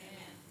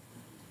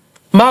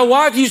 My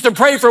wife used to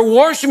pray for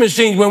washing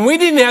machines when we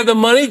didn't have the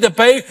money to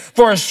pay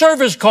for a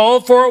service call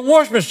for a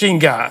wash machine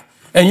guy.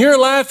 And you're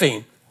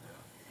laughing.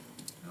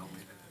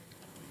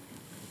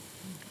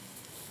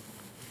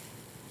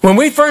 When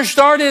we first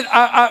started,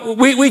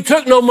 we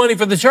took no money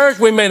for the church.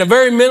 We made a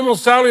very minimal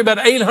salary, about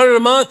 $800 a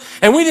month,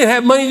 and we didn't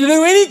have money to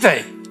do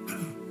anything.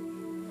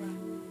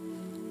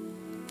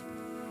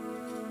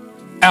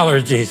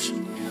 Allergies.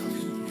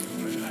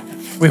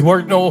 We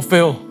worked in oil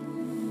field.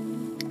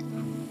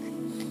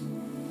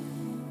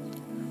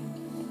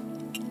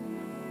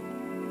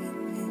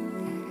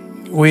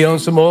 We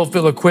owned some oil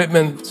field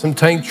equipment, some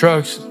tank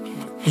trucks.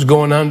 It was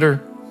going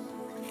under.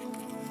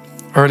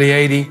 Early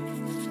 80,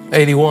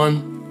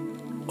 81.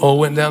 Oil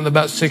went down to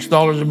about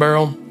 $6 a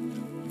barrel.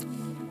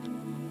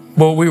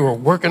 Boy, we were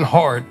working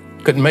hard,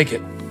 couldn't make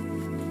it.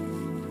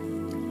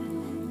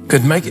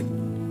 Couldn't make it.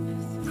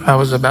 I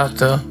was about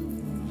to,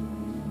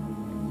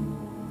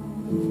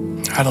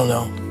 I don't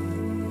know.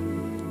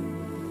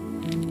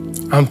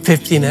 I'm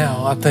 50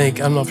 now, I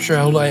think. I'm not sure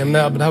how old I am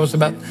now, but I was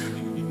about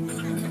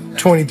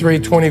 23,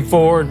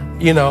 24,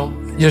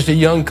 just a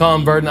young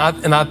convert.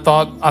 And I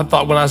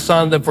thought when I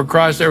signed up for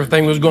Christ,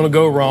 everything was going to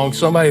go wrong.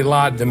 Somebody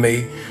lied to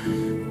me.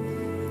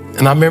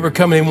 And I remember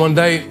coming in one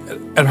day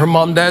at her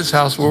mom and dad's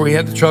house where we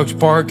had the trucks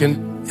parked,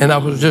 and I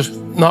was just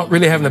not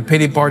really having a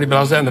pity party, but I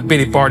was having a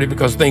pity party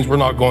because things were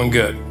not going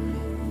good.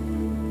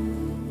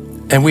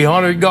 And we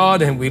honored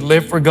God and we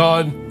lived for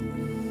God.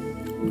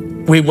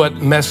 We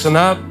wasn't messing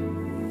up.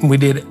 We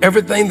did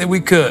everything that we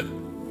could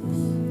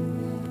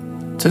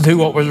to do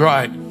what was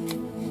right.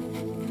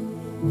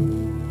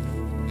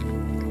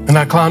 And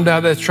I climbed out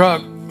of that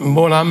truck. And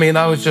boy, I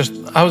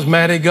was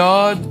mad at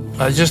God.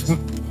 I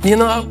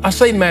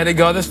say mad at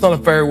God, that's not a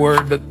fair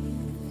word, but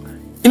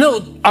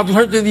I've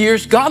learned through the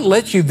years, God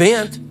lets you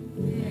vent.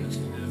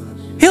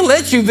 He'll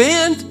let you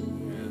vent.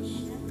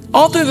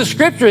 All through the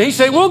scripture, he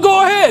said, well,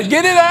 go ahead,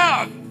 get it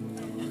out.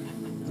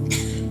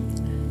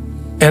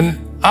 And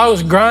I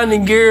was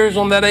grinding gears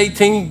on that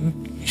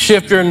 18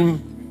 shifter,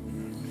 and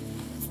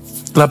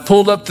I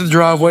pulled up to the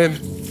driveway,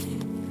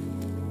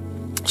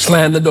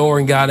 slammed the door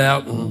and got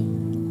out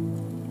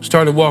and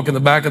started walking the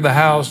back of the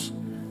house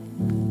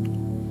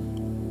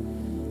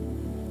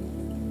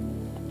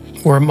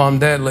where mom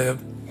and dad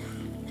lived.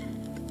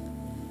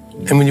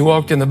 And when you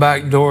walked in the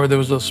back door, there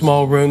was a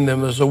small room. There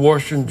was a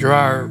washer and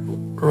dryer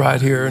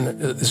right here in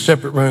a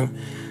separate room.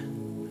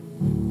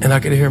 And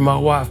I could hear my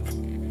wife.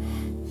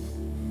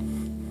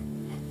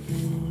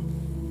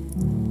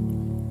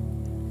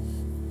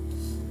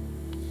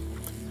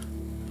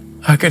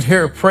 I could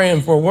hear her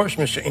praying for a wash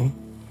machine.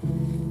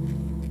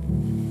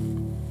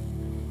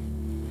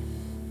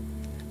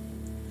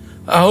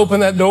 I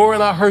opened that door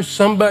and I heard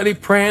somebody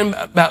praying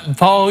about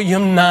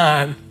volume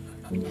 9.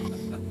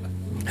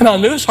 And I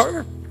knew it was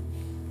her.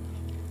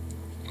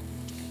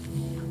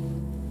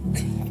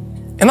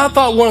 And I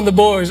thought one of the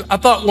boys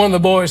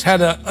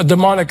had a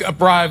demonic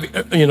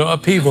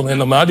upheaval in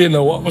them. I didn't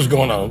know what was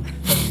going on.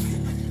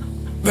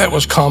 That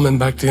was common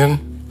back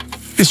then.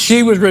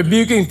 She was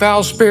rebuking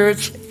foul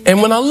spirits.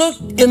 And when I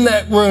looked in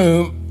that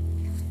room,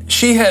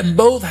 she had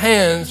both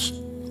hands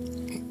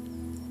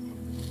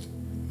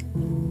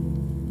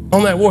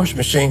on that wash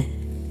machine,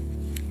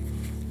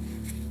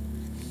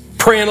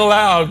 praying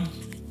aloud.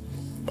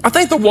 I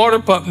think the water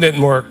pump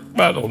didn't work.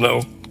 I don't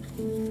know.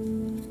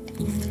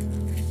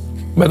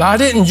 But I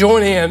didn't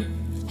join in.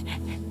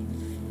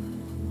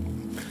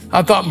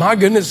 I thought, my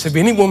goodness, if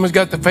any woman's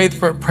got the faith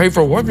to pray for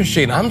a wash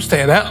machine, I'm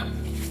staying out.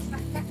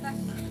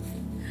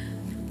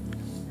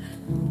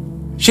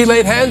 She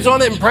laid hands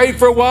on it and prayed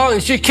for a while,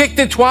 and she kicked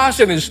it twice,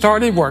 and it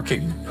started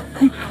working.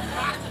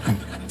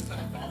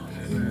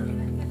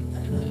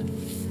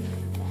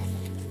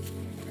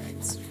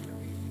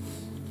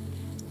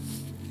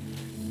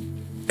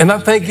 And I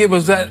think it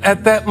was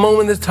at that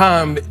moment of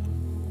time,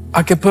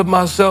 I could put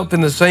myself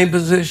in the same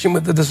position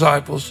with the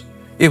disciples.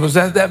 It was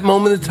at that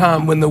moment of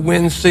time when the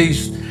wind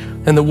ceased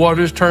and the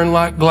waters turned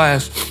like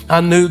glass, I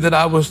knew that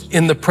I was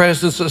in the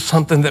presence of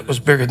something that was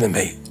bigger than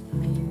me.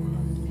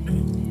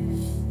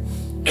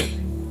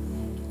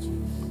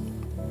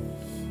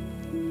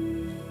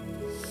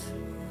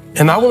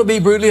 And I want to be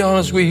brutally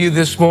honest with you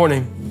this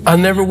morning. I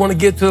never want to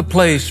get to a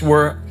place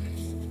where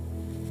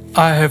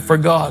I have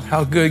forgot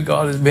how good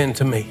God has been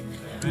to me.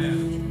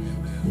 Amen.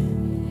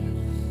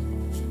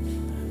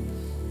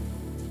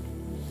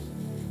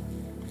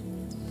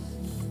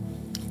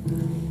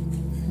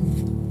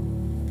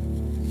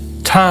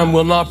 Time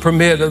will not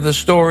permit of the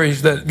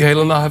stories that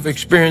Gayla and I have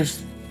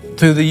experienced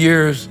through the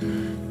years.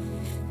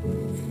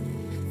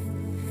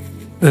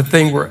 The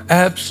thing were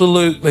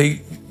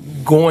absolutely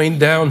going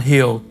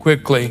downhill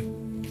quickly.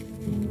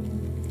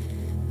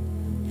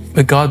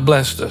 But God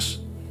blessed us.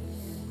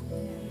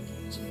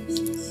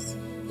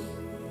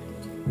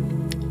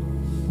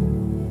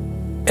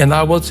 And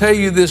I will tell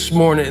you this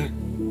morning,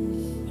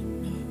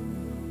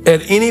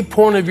 at any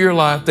point of your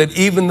life that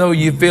even though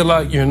you feel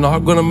like you're not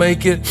going to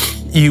make it,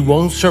 you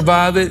won't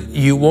survive it,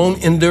 you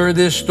won't endure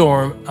this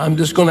storm, I'm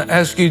just going to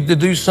ask you to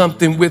do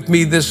something with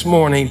me this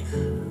morning.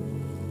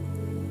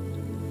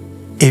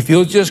 If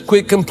you'll just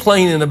quit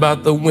complaining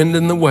about the wind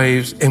and the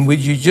waves, and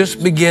would you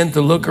just begin to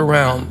look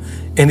around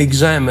and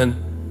examine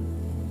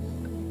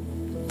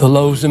the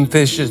loaves and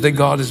fishes that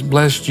God has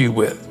blessed you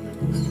with.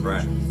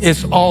 Right.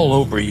 It's all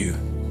over you.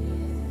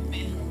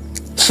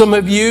 Some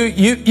of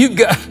you've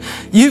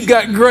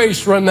got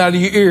grace running out of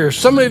your ears.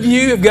 Some of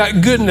you have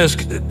got goodness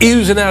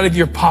oozing out of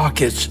your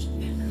pockets.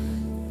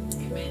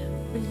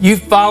 You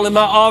file in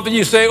my office,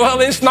 you say,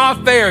 well, it's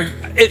not fair.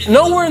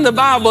 Nowhere in the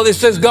Bible it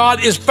says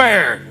God is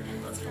fair.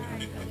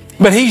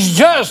 But he's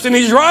just and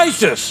he's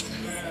righteous.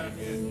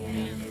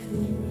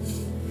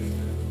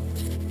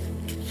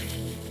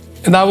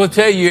 And I will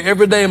tell you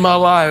every day of my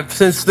life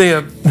since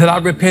then that I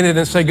repented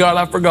and said, God,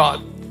 I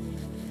forgot.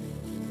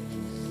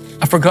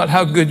 I forgot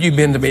how good you've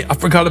been to me. I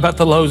forgot about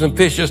the loaves and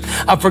fishes.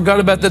 I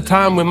forgot about the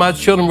time when my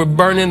children were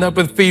burning up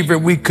with fever.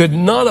 We could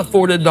not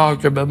afford a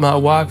doctor, but my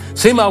wife,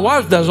 see, my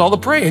wife does all the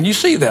praying. You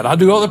see that. I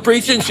do all the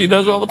preaching. She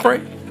does all the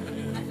praying.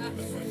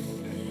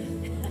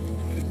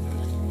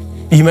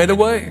 You made a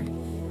way.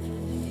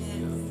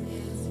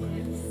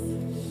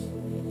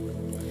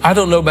 I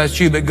don't know about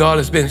you, but God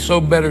has been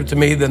so better to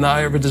me than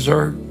I ever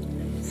deserved.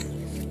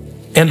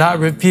 And I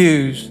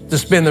refuse to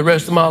spend the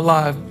rest of my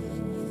life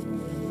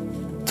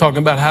talking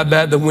about how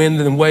bad the wind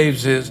and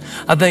waves is.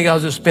 I think I'll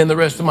just spend the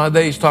rest of my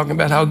days talking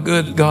about how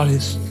good God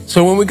is.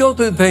 So when we go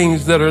through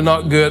things that are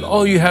not good,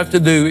 all you have to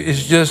do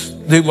is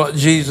just do what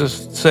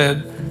Jesus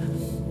said.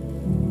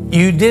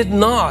 You did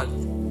not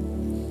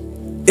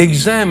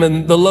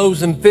examine the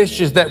loaves and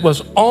fishes that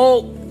was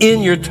all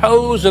in your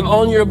toes and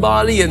on your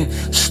body and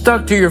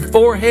stuck to your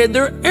forehead.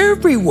 They're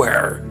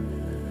everywhere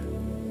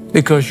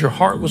because your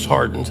heart was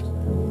hardened.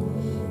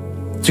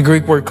 It's a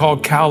Greek word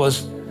called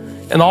callous.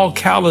 And all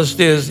calloused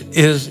is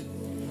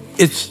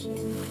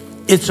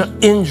it's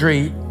an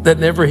injury that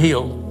never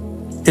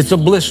healed. It's a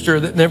blister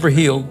that never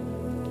healed.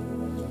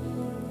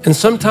 And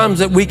sometimes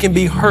that we can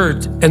be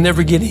hurt and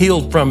never get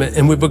healed from it,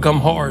 and we become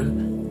hard.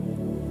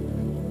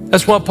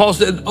 That's why Paul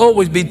said,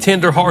 always be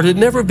tenderhearted,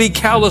 never be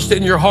calloused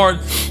in your heart.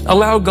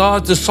 Allow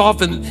God to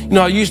soften. You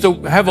know, I used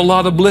to have a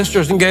lot of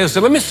blisters, and guys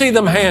said, let me see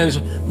them hands,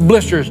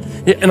 blisters.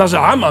 And I said,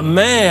 I'm a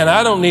man,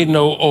 I don't need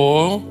no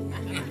oil.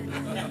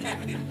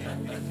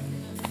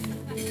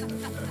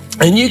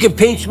 And you can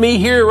pinch me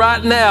here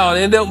right now,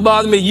 and it don't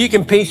bother me. You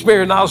can pinch me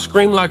here, and I'll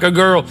scream like a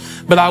girl.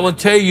 But I will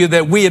tell you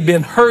that we have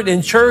been hurt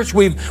in church.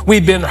 We've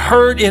been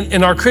hurt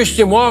in our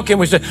Christian walk, and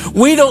we say,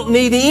 we don't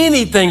need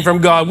anything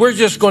from God. We're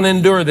just going to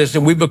endure this,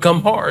 and we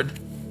become hard.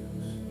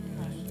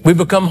 We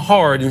become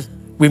hard, and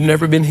we've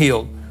never been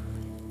healed.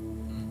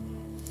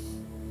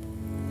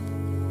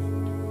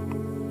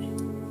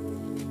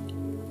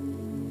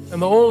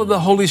 And the oil of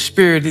the Holy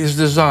Spirit is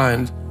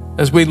designed,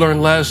 as we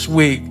learned last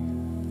week,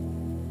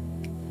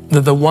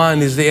 that the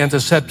wine is the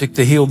antiseptic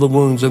to heal the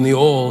wounds and the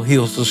oil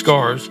heals the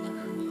scars.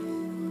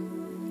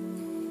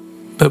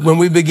 But when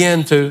we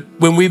begin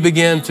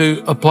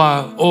to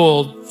apply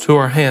oil to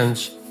our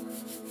hands,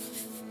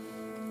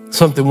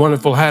 something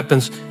wonderful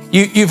happens.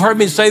 You've heard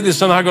me say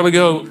this, and I'm going to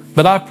go,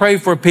 but I pray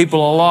for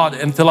people a lot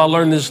until I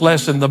learn this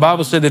lesson. The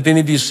Bible said, if any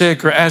of you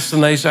sick or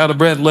astonished, out of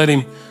breath, let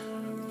him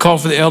call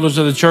for the elders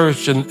of the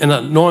church and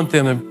anoint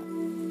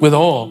them with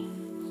oil.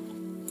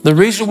 The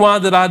reason why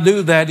that I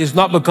do that is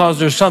not because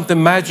there's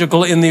something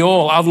magical in the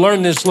oil. I've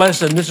learned this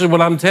lesson. This is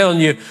what I'm telling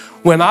you.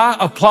 When I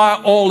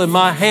apply oil in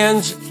my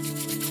hands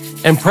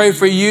and pray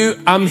for you,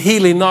 I'm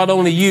healing not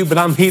only you, but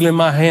I'm healing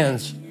my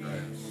hands.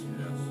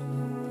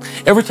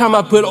 Every time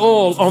I put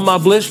oil on my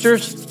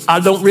blisters, I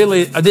didn't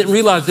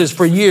realize this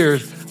for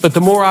years, but the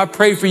more I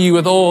pray for you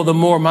with oil, the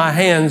more my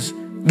hands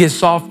get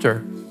softer.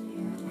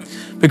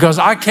 Because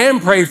I can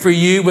pray for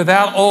you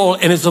without oil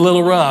and it's a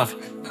little rough.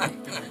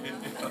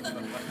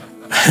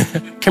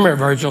 Come here,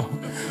 Virgil.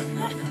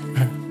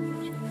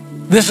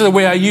 This is the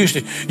way I used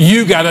to.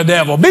 You got a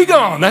devil. Be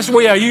gone. That's the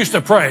way I used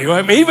to pray.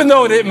 I mean, even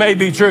though it may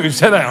be true.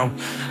 Sit down.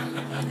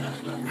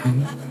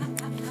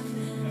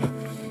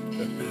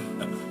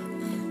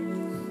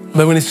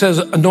 But when he says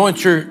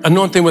anoint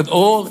them with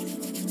oil,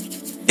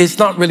 it's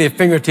not really a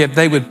fingertip.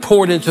 They would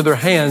pour it into their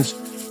hands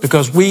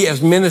because we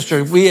as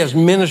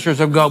ministers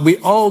of God, we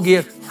all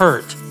get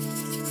hurt.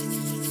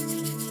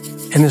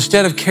 And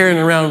instead of carrying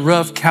around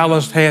rough,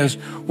 calloused hands,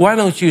 why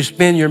don't you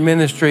spend your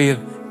ministry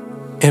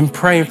in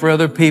praying for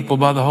other people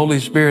by the Holy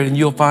Spirit, and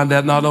you'll find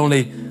out not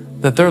only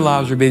that their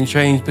lives are being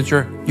changed, but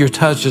your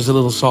touch is a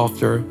little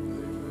softer.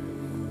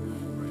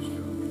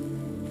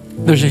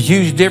 There's a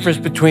huge difference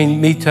between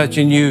me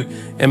touching you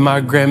and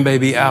my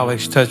grandbaby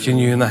Alex touching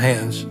you in the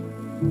hands.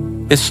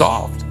 It's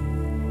soft.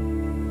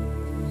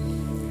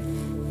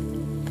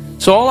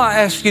 So all I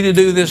ask you to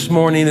do this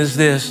morning is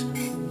this.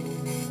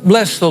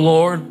 Bless the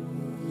Lord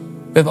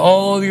with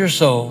all of your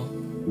soul.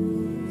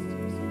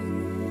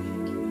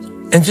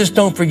 And just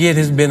don't forget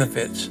his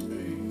benefits.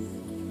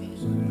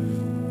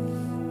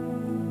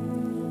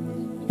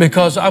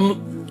 Because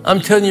I'm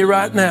telling you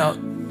right now,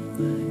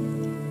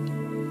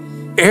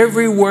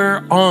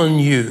 everywhere on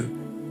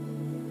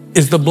you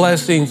is the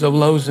blessings of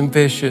loaves and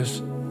fishes,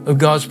 of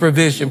God's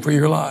provision for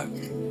your life.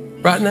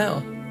 Right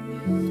now.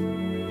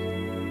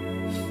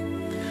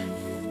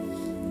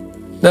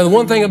 Now, the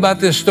one thing about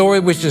this story,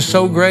 which is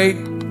so great,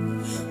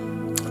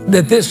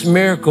 that this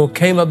miracle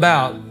came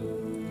about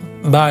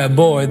by a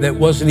boy that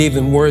wasn't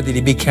even worthy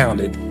to be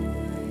counted.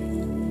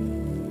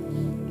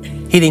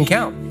 He didn't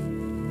count.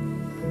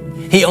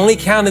 He only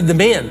counted the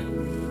men.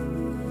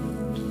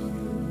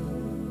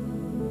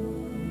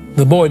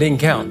 The boy didn't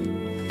count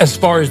as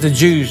far as the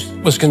Jews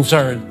was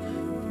concerned.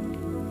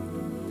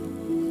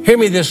 Hear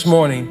me this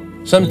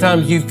morning.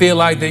 Sometimes you feel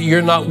like that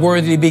you're not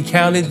worthy to be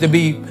counted, to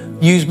be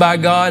used by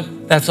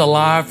God. That's a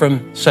lie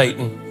from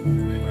Satan.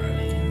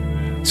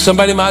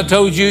 Somebody might have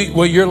told you,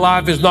 well, your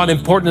life is not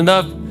important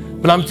enough,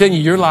 but I'm telling you,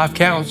 your life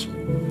counts.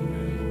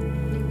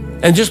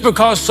 And just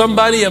because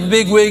somebody, a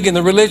bigwig in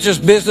the religious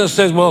business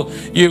says, well,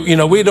 you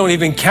know, we don't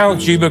even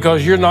count you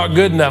because you're not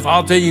good enough.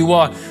 I'll tell you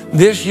what,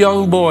 this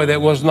young boy that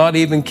was not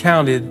even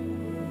counted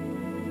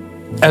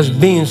as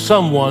being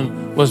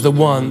someone was the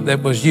one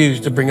that was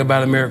used to bring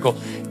about a miracle.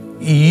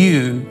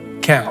 You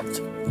count.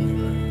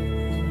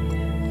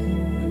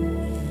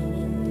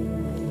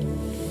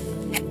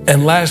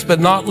 And last but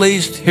not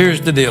least,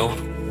 here's the deal.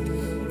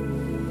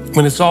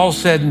 When it's all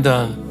said and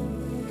done,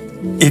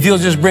 if you'll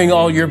just bring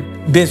all your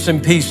bits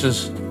and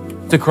pieces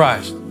to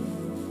Christ.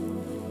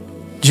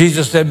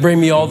 Jesus said, bring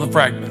me all the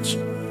fragments.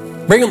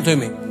 Bring them to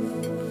me.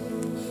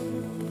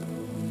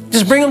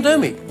 Just bring them to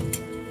me.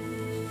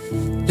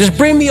 Just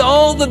bring me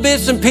all the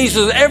bits and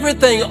pieces,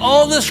 everything,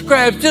 all the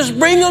scraps. Just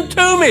bring them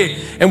to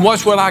me and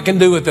watch what I can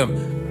do with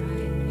them.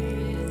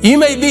 You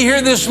may be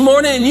here this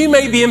morning and you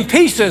may be in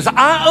pieces.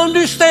 I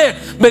understand.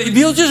 But if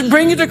you'll just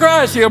bring it to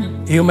Christ,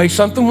 He'll make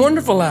something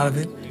wonderful out of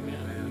it.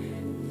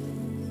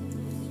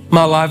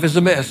 My life is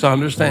a mess, I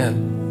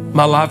understand.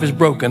 My life is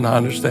broken, I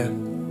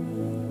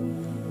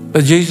understand.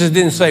 But Jesus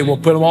didn't say, well,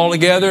 put them all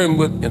together.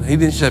 And He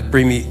didn't say,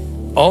 bring me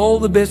all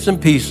the bits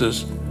and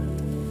pieces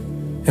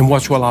and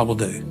watch what I will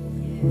do.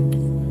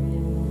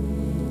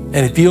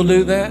 And if you'll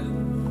do that,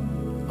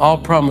 I'll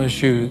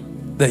promise you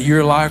that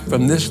your life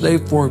from this day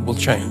forward will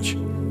change.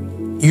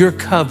 You're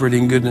covered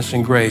in goodness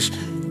and grace.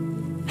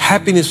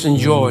 Happiness and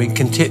joy and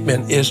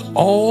contentment is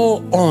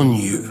all on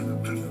you.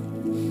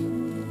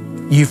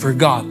 You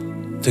forgot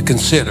to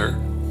consider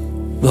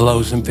the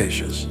loaves and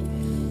fishes.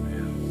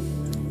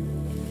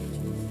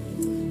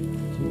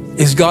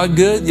 Is God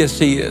good? Yes,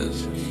 He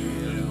is.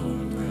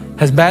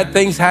 Has bad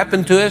things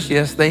happened to us?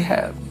 Yes, they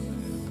have.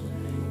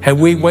 Have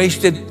we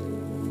wasted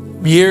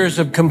years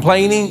of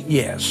complaining?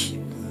 Yes.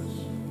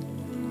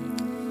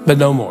 But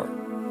no more.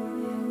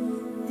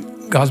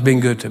 God's been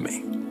good to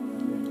me.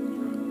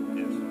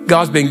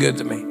 God's been good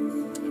to me.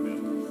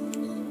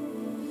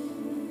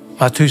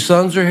 My 2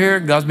 sons are here.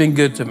 God's been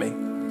good to me.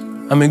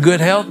 I'm in good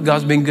health.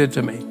 God's been good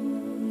to me.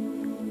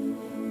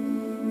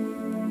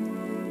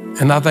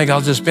 And I think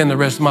I'll just spend the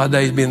rest of my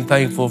days being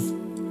thankful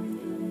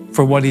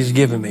for what He's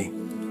given me.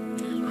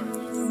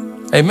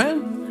 Amen?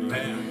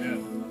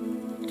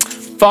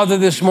 Father,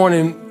 this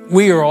morning,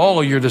 we are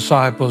all your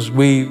disciples.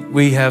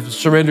 We have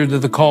surrendered to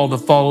the call to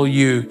follow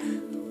you.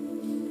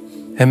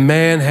 And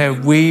man,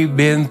 have we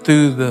been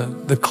through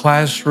the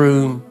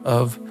classroom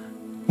of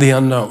the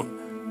unknown.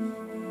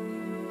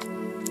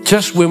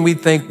 Just when we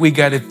think we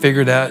got it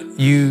figured out,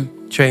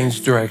 you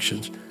change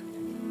directions.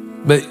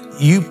 But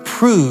you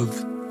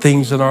prove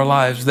things in our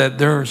lives that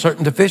there are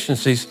certain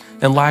deficiencies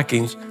and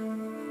lackings.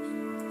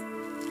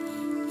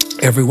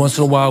 Every once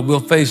in a while,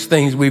 we'll face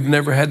things we've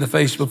never had to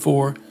face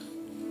before.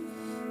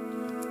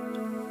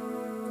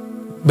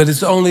 But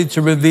it's only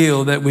to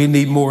reveal that we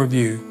need more of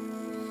you.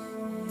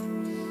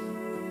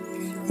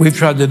 We've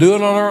tried to do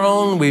it on our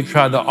own. We've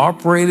tried to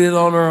operate it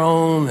on our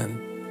own,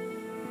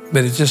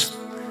 but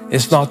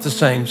it's not the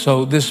same.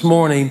 So this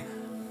morning,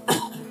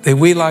 that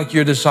we, like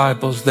your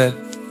disciples, that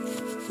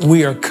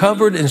we are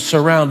covered and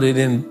surrounded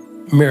in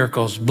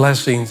miracles,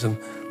 blessings, and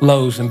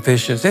loaves and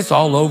fishes. It's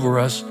all over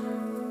us.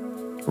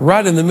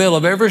 Right in the middle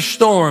of every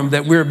storm,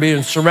 that we're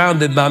being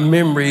surrounded by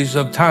memories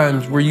of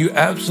times where you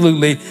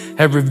absolutely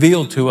have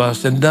revealed to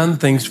us and done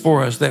things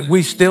for us that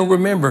we still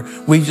remember.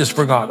 We just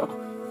forgot them.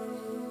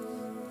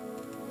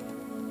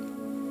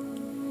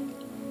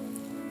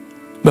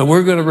 But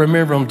we're going to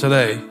remember them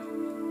today.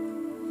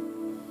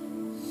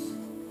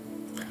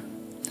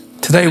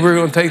 Today we're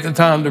going to take the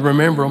time to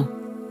remember them.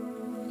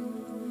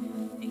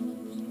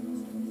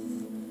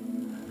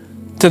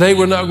 Today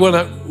we're not going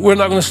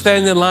to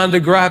stand in line to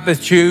gripe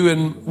at you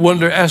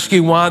and ask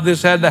you why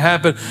this had to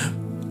happen.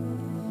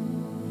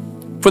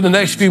 For the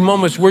next few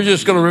moments, we're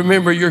just going to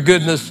remember your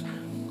goodness.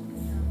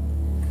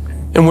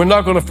 And we're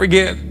not going to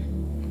forget.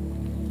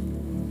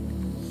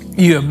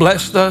 You have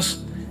blessed us.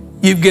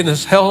 You've given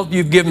us health.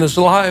 You've given us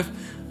life.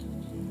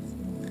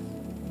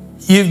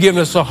 You've given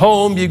us a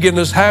home. You've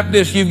given us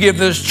happiness. You've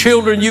given us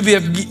children.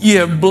 You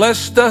have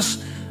blessed us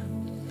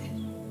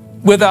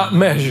without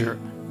measure.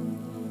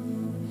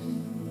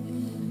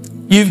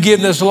 You've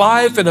given us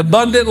life, and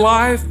abundant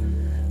life.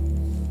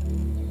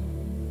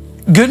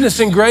 Goodness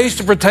and grace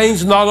that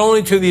pertains not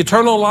only to the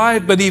eternal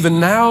life, but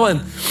even now.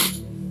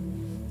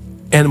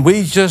 And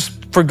we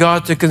just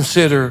forgot to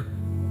consider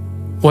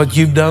what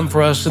you've done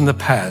for us in the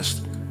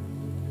past.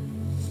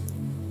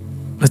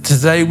 But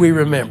today we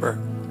remember.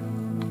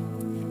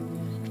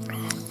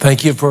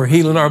 Thank you for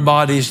healing our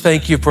bodies.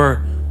 Thank you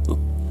for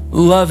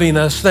loving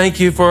us. Thank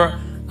you for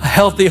a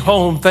healthy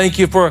home. Thank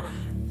you for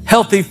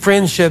healthy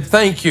friendship.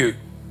 Thank you.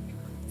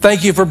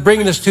 Thank you for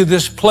bringing us to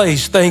this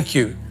place. Thank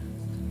you.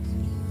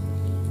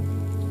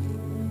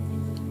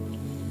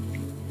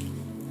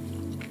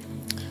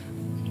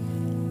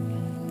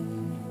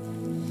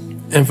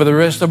 And for the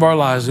rest of our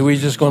lives, we're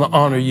just going to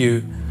honor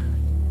you,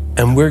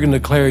 and we're going to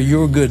declare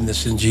your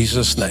goodness in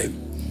Jesus' name.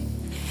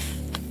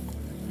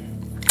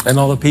 And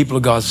all the people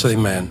of God say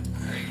amen.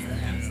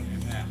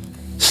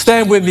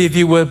 Stand with me if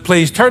you would,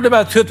 please. Turn to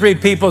about 2 or 3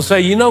 people and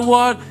say, you know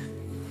what?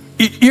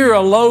 You're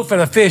a loaf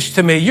and a fish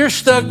to me. You're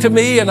stuck to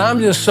me, and I'm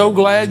just so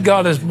glad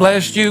God has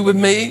blessed you with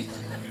me.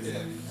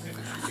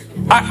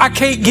 I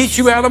can't get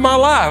you out of my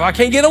life. I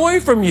can't get away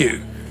from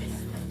you.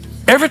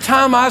 Every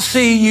time I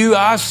see you,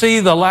 I see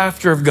the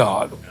laughter of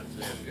God.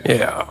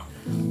 Yeah.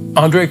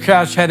 Andre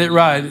Crouch had it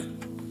right.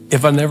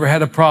 If I never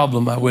had a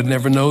problem, I would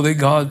never know that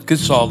God could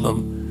solve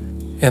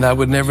them. And I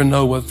would never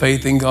know what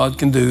faith in God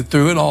can do.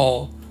 Through it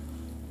all,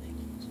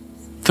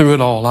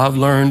 I've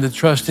learned to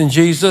trust in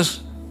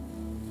Jesus.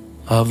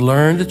 I've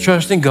learned to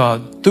trust in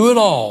God. Through it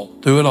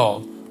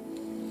all,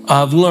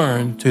 I've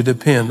learned to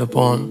depend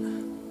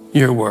upon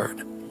your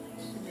word.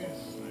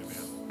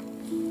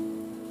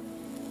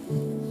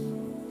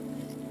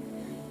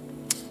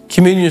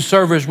 Communion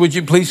service, would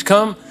you please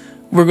come?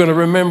 We're going to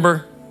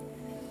remember.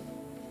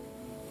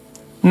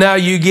 Now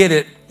you get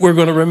it. We're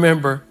going to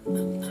remember.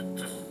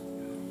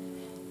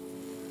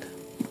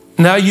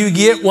 Now you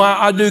get why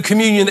I do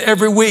communion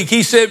every week.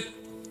 He said,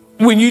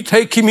 when you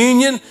take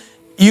communion,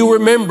 you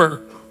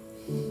remember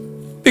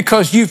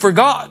because you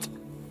forgot.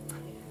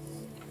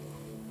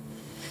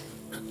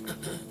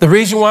 The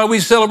reason why we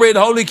celebrate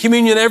Holy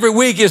Communion every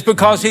week is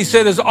because he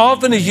said, as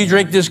often as you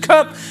drink this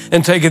cup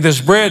and take of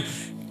this bread,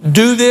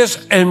 do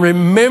this and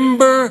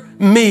remember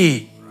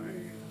me.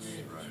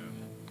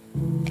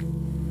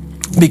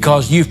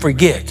 Because you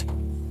forget.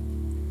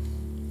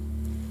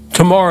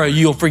 Tomorrow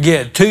you'll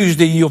forget.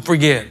 Tuesday you'll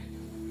forget.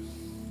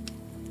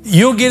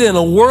 You'll get in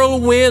a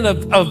whirlwind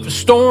of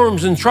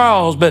storms and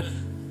trials, but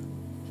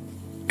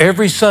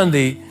every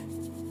Sunday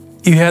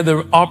you have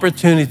the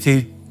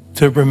opportunity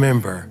to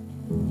remember.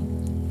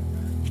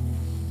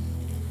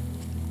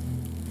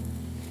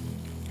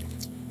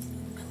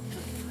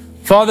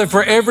 Father,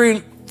 for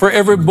every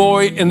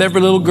boy and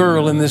every little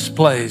girl in this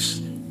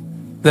place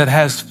that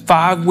has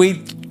 5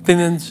 wheat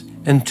thins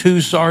and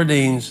 2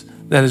 sardines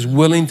that is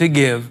willing to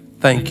give,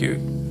 thank you.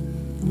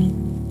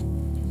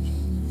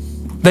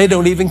 They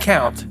don't even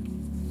count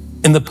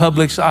in the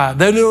public's eye.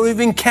 They don't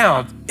even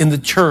count in the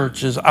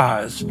church's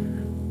eyes.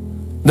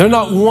 They're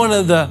not one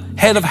of the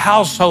head of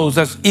households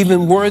that's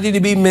even worthy to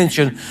be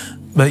mentioned,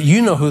 but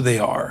you know who they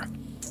are.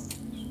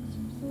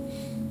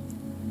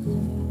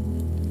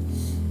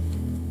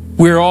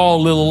 We're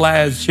all little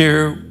lads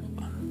here.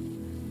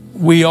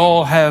 We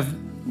all have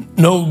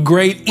no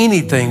great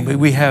anything, but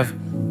we have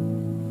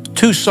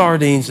 2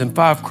 sardines and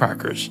 5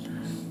 crackers.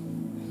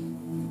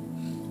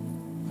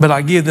 But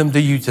I give them to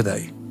you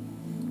today.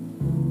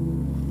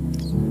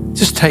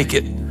 Just take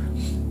it,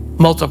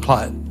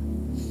 multiply it,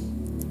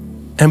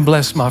 and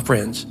bless my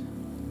friends.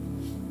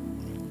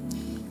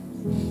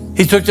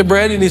 He took the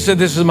bread and he said,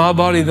 this is my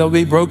body that will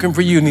be broken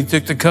for you. And he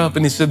took the cup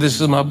and he said,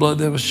 this is my blood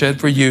that was shed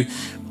for you.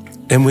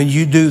 And when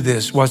you do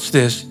this, watch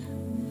this,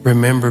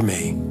 remember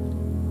me.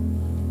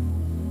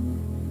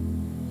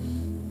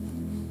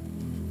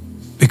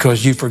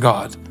 Because you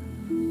forgot.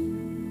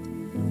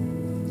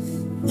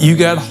 You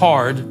got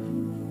hard.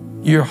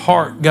 Your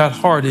heart got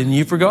hard and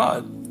you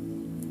forgot.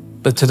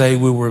 But today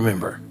we will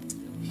remember.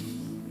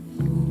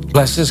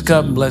 Bless this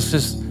cup and bless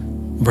this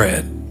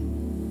bread.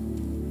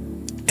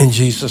 In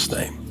Jesus'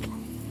 name,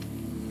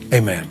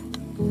 amen.